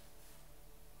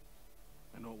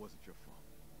 I know it wasn't your fault.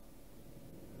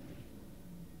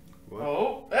 What?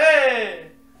 Oh, hey!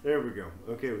 There we go.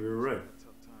 Okay, we were right.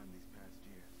 Tough time these past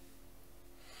years.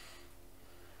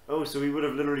 Oh, so he would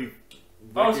have literally.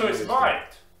 Oh, so he recognized him.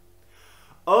 survived.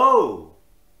 Oh.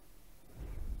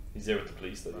 He's there with the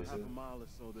police, though, About isn't half a he? mile or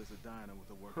so, there's a diner with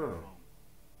a working Huh. phone.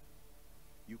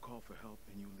 You call for help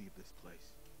and you leave this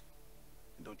place.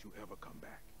 And don't you ever come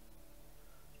back.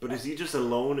 But is he just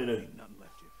alone in Ain't nothing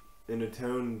left your feet. a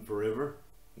town forever?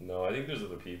 No, I think there's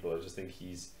other people. I just think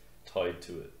he's tied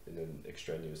to it in an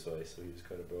extraneous way, so he was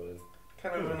kind of brought in.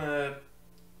 Kind of in a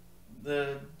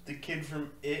the kid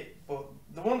from It, but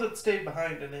the one that stayed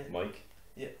behind in it. Mike?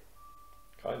 Yeah.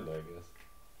 Kind of, I guess.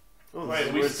 Oh, Wait, this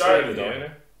is we where it started The here.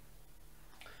 diner?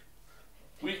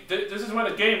 This is when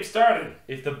the game started.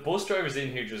 If the bus driver's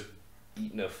in here just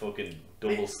eating a fucking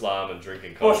double slam and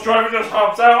drinking Bus coffee, driver just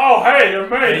hops out. Oh, hey, you're me.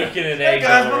 bacon and eggs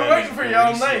guys, all been around waiting his for you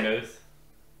all greasy night. mouth.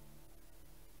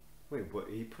 Wait, what?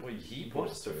 He put. Wait, he put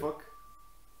What us the through. fuck?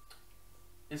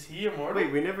 Is he immortal?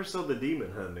 Wait, we never saw the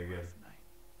demon hand again.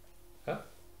 Huh?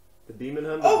 The demon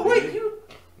hand? Oh at the wait, beginning? you.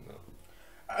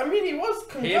 I mean, he was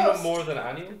concussed. Him more than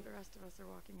anyone? The rest of us are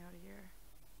walking out of here.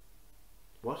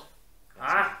 What?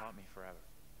 That's taught me forever.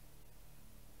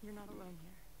 You're not alone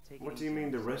here. Take What it do you easy mean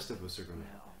on the yourself. rest of us are gonna? You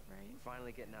know that, right? We're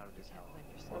finally getting out of this hell.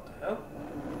 What the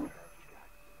hell?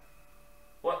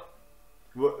 What?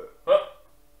 What?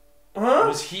 Huh?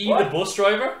 Was he What? the bus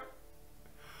driver?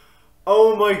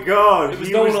 Oh my god! There was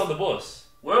he no was, one on the bus.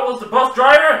 Where was the bus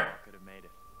driver? Could have made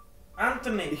it.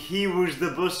 Anthony. He was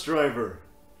the bus driver.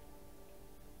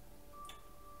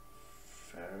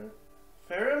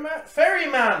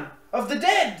 Ferryman of the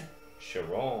dead.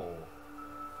 Sharon.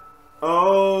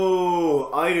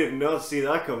 Oh, I did not see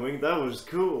that coming. That was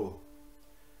cool.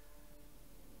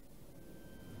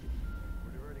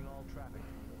 We're diverting all traffic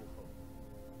from Little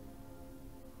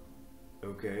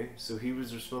Hope. Okay, so he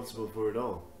was responsible for it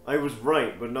all. I was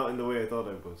right, but not in the way I thought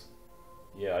I was.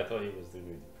 Yeah, I thought he was the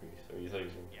priest. Or you thought he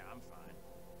was... Yeah, I'm fine.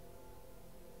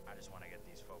 I just want to get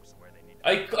these folks to where they need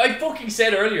to I fucking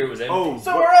said earlier it was empty. Oh,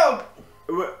 So we're out.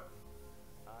 What?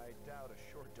 I doubt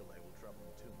a short delay will trouble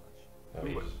him too much. I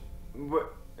mean,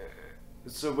 What?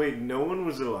 So wait, no one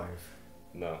was alive.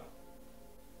 no.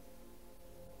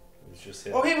 It was just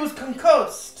him. Oh, he was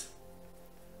concussed.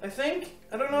 I think.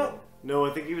 I don't know. No,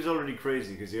 I think he was already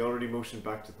crazy because he already motioned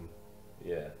back to them.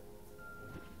 Yeah.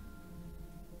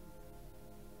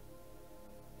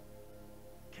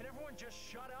 Can everyone just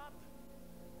shut up?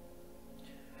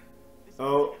 This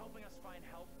Oh. isn't helping us find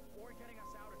help or getting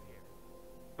us out of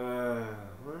here.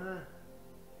 What?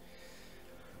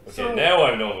 Okay, So- now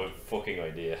I know a fucking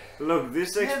idea. Look,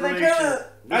 this Yeah, they explanation.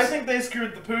 kinda, I this- think they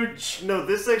screwed the pooch. No,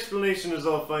 this explanation is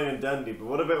all fine and dandy, but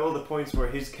what about all the points where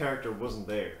his character wasn't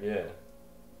there? Yeah.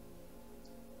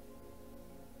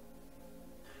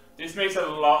 This makes a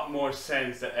lot more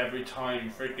sense that every time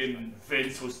freaking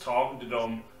Vince was talking to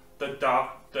them,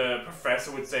 the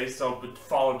professor would say something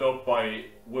followed up by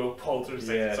Will Poulter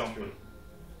saying Yeah, something. true.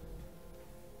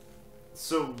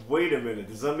 So wait a minute,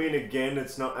 does that mean again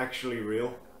it's not actually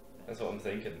real? That's what I'm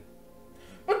thinking.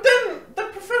 But then the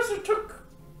professor took.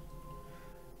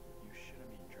 You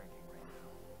shouldn't be drinking right now.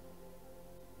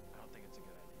 I don't think it's a good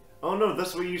idea. Oh no,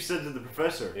 that's what you said to the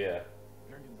professor. Yeah,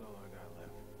 Drinking's all I got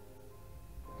left.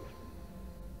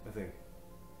 I think.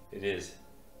 it is.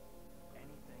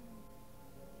 Anything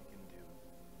you can do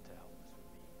to help us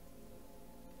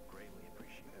would be greatly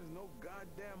appreciated. There's no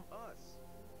goddamn us.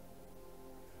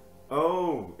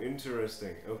 Oh,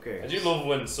 interesting. Okay. I do love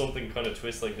when something kind of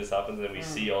twists like this happens and we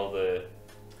see all the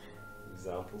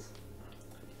examples.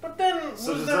 But then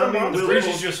So was does there that a mean The monster? bridge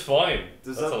is just fine.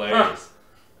 Does That's that- hilarious.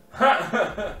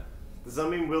 Does that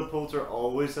mean Will Poulter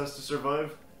always has to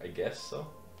survive? I guess so.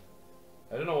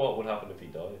 I don't know what would happen if he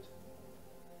died.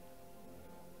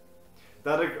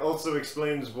 That also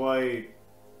explains why.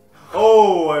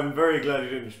 Oh, I'm very glad he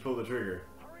didn't pull the trigger.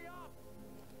 Hurry up!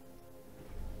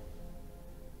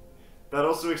 That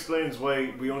also explains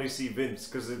why we only see Vince,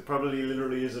 because it probably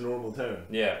literally is a normal town.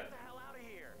 Yeah. Get the hell out of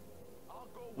here! I'll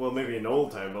go. Well, maybe an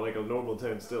old town, but like a normal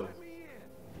town still. Let me in.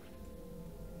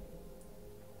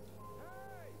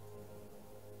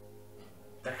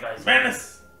 That guy's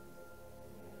Menace.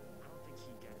 I don't think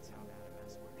he gets how bad a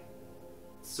mess we're in.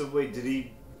 So wait, did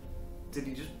he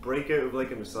just break out of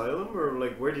like an asylum, or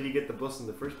like where did he get the bus in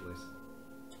the first place?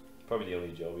 Probably the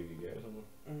only job he could get or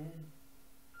something.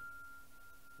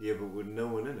 Yeah, but with no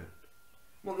one in it.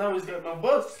 Well, now he's got no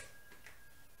bus.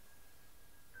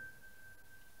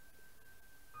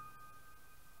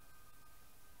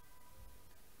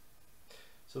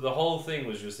 So the whole thing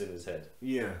was just in his head.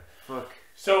 Yeah, fuck.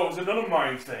 So it was another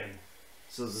mind thing.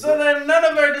 So, does So that- then none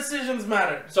of our decisions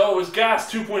matter. So it was Gas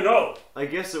 2.0. I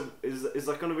guess is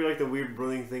that going to be like the weird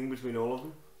running thing between all of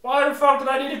them? Why the fuck did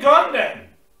I need a gun then?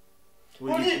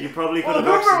 Well, Well, you probably could have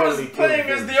Whoover accidentally was playing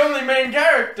killed as Vince. the only main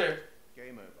character.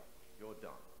 Game over. You're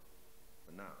done.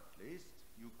 For now, at least.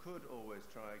 You could always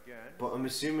try again. But I'm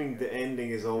assuming the ending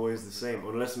is always the same,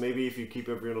 unless maybe if you keep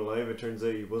everyone alive, it turns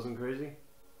out he wasn't crazy.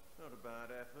 Not a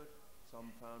bad effort.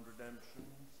 Some found redemption,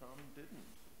 some didn't.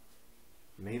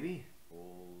 Maybe.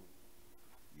 All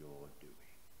your doing.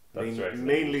 That's right.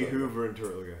 Mainly Hoover and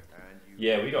Turtle Guy. And you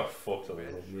Yeah, we got fucked on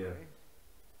this. Yeah.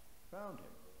 found him.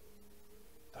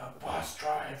 The bus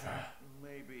driver.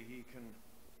 Maybe he can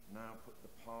now put the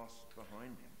past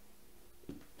behind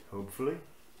him. Hopefully.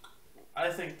 I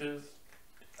think there's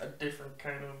a different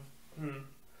kind of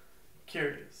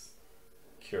curious.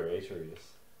 Curatorious.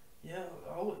 Yeah,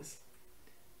 always.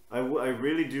 I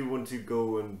really do want to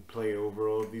go and play over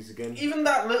all of these again. Even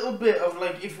that little bit of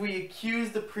like, if we accuse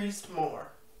the priest more.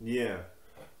 Yeah.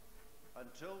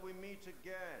 Until we meet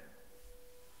again.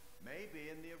 Maybe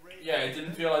in the Arabian Yeah, it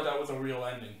didn't feel like that was a real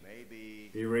ending. Maybe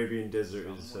The Arabian desert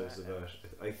is the House of Ash.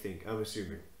 I think. I'm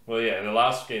assuming. Well, yeah, in the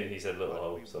last game he said Little but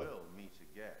Hope, we so. will meet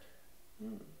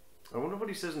again. I wonder what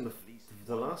he says in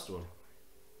the last one.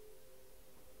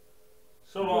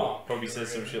 So long. Probably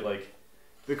says some shit like,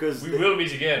 Because we will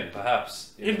meet again,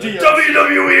 perhaps. In the the-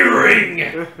 WWE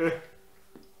ring!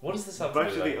 What does this have to Back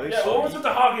do to with the that? ice Yeah, what was with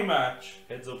the hockey match?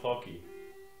 Heads up hockey.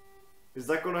 Is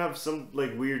that going to have some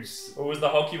like weird? Or was the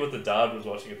hockey what the dad was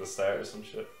watching at the start or some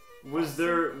shit? Was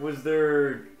there?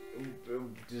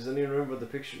 Does anyone remember the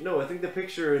picture? No, I think the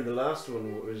picture in the last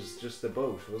one was just the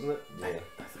boat, wasn't it? Yeah.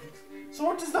 So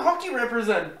what does the hockey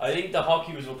represent? I think the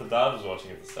hockey was what the dad was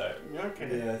watching at the start.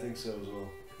 Okay. Yeah, I think so as well.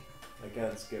 I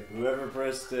can't skip. Whoever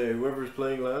pressed, whoever's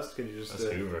playing last, can you just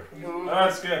Hoover.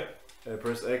 That's good.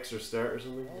 press X or start or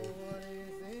something?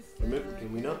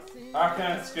 Can we not? I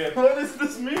can't skip. What is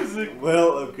this music? Well,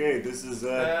 okay, this is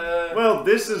well,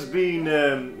 this has been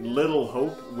Little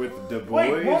Hope with the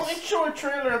boys. Wait, won't it show a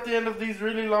trailer at the end of these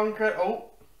really long Oh,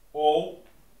 Oh.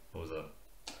 What was that?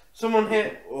 someone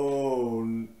hit. Oh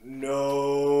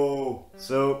no!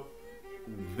 So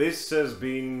this has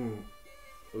been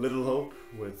Little Hope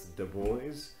with the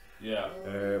boys. Yeah.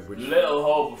 Which Little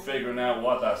hope of figuring out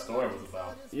what that story was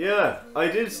about. yeah, I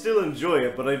did still enjoy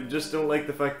it, but I just don't like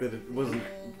the fact that it wasn't.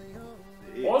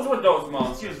 What was with those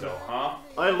monsters though, huh?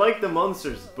 I like the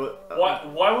monsters, but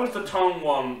Why was the tongue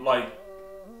one like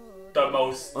the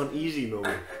most? on easy mode.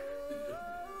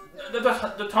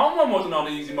 The tongue one wasn't on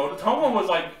easy mode. The tongue one was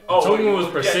like Someone was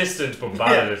persistent but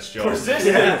bad at its job.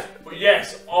 persistent, but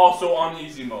yes, also on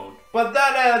easy mode. But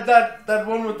that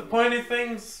one with the pointy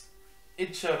things,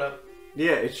 it showed up.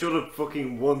 Yeah, it showed up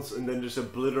fucking once and then just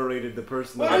obliterated the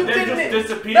person. Well, that And it then didn't. just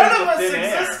disappeared None of into us thin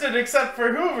air. existed except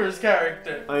for Hoover's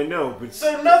character. I know, but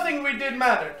So nothing we did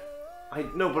mattered. I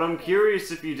know, but I'm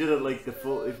curious if you did it like the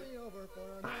full. If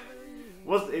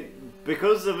was it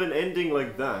because of an ending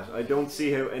like that? I don't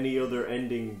see how any other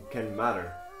ending can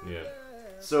matter. Yeah.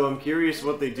 So I'm curious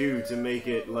what they do to make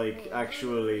it like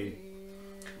actually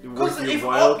 'Cause worth if your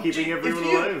while all- keeping if everyone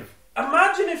you- alive.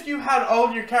 Imagine if you had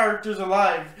all your characters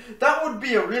alive. That would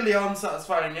be a really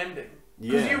unsatisfying ending.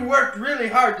 Because Yeah. you worked really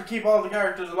hard to keep all the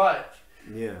characters alive.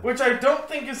 Yeah. Which I don't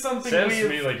think is something Sounds we've... to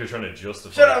me like you're trying to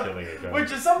justify Shut up. killing a guy.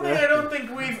 Which is something I don't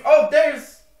think we've... Oh,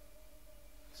 there's...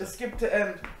 A skip to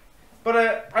end.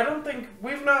 But I don't think...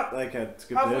 We've not... I can't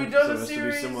skip Have the we end, done so a it has to be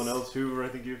series? someone else. Hoover, I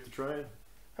think you have to try it.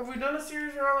 Have we done a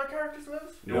series where all our characters live?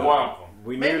 You're welcome.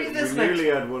 We Maybe nearly, this we next nearly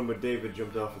had one where David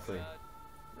jumped off a thing.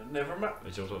 Never mind. I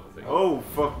jumped off the thing. Oh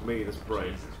fuck me, that's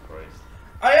bright. Jesus Christ.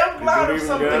 I am You glad don't of even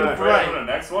something get it. Right on bright. the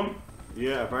next one.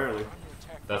 Yeah, apparently.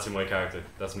 That's in my character.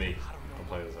 That's me. I'm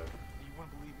playing as her. You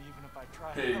wouldn't believe me even if I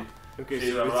tried. Hey, Okay,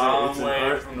 she's so a it's, long it's an way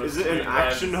art. from the Is it an sweet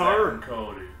action red horror? Zach and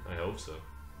Cody. I hope so.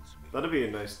 That'd be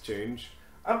a nice change.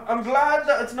 I'm glad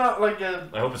that it's not like a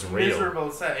I hope it's real. miserable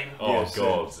setting. Oh Yes,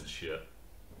 god, and shit.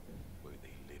 Where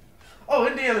they live. Oh,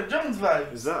 Indiana Jones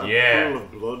vibe. Is that a Yeah. pool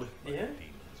of blood? Yeah. Demons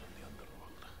of the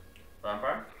underworld.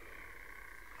 Vampire?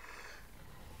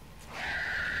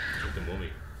 Took the mummy.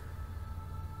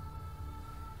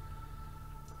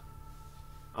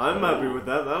 I'm happy with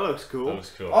that. That looks cool. That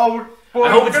looks cool. Oh, boy,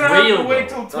 I hope we're it's gonna real, have to wait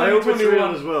though. till I hope it's real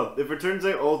 2021. as well. If it turns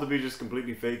out all to be just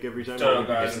completely fake every time, Tell I'll be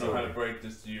guys, I pissed know how off. to break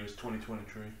this to you. It's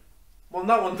 2023. Well,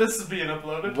 not when this is being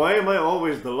uploaded. Why am I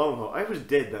always the long haul? I was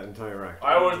dead that entire act.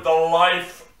 I was the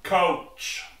life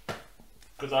coach.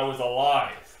 Because I was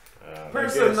alive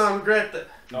Person guess. non grata.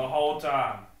 the whole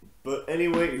time. But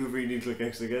anyway, Hoover, you need to click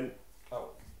X again. Oh.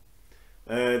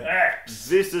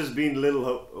 This has been Little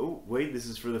Hope. Oh, wait, this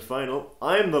is for the final.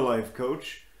 I'm the life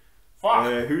coach.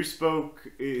 Fuck. Who spook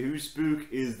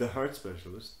is the heart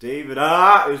specialist. David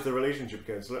is the relationship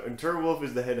counselor. And Turwolf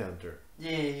is the headhunter.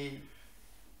 Yeah.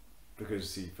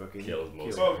 because he fucking Kills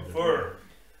most Whoover.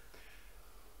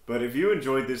 But if you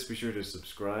enjoyed this, be sure to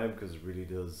subscribe because it really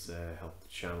does help the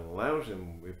channel out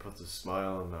and it puts a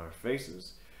smile on our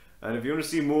faces. And if you want to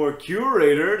see more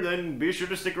Curator, then be sure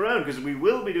to stick around because we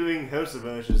will be doing House of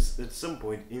Ashes at some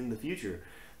point in the future.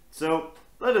 So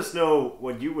let us know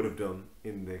what you would have done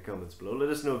in the comments below. Let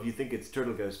us know if you think it's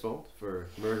Turtle Guy's fault for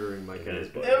murdering my cat.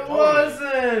 It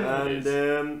wasn't!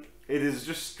 And it is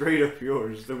just straight up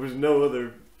yours. There was no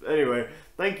other... Anyway,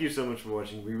 thank you so much for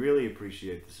watching. We really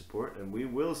appreciate the support, and we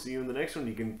will see you in the next one.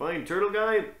 You can find Turtle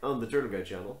Guy on the Turtle Guy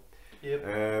channel. Yep.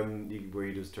 Where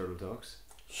he does Turtle Talks.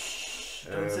 Shh,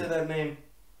 don't say that name.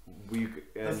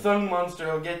 The Thung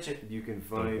Monster will get you. You can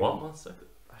find... What monster?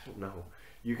 I don't know.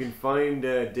 You can find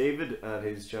David at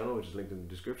his channel, which is linked in the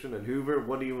description. And Whoover,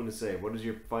 what do you want to say? What is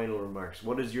your final remarks?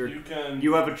 What is your...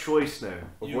 You have a choice now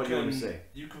of what you want to say.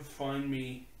 You can find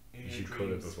me in your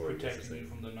dreams, protecting you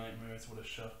from the nightmares with a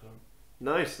shotgun.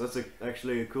 Nice, that's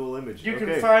actually a cool image. You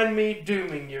can find me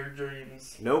dooming your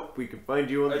dreams. Nope, we can find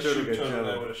you on the Turtle Guy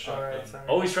channel. With a shotgun.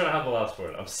 Always trying to have the last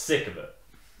word. I'm sick of it.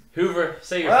 Hoover,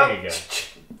 say your thing again.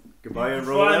 Goodbye and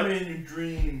roll out. Find me in your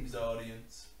dreams,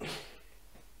 audience.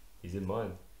 He's in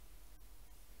mine.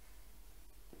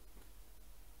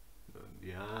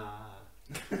 Yeah.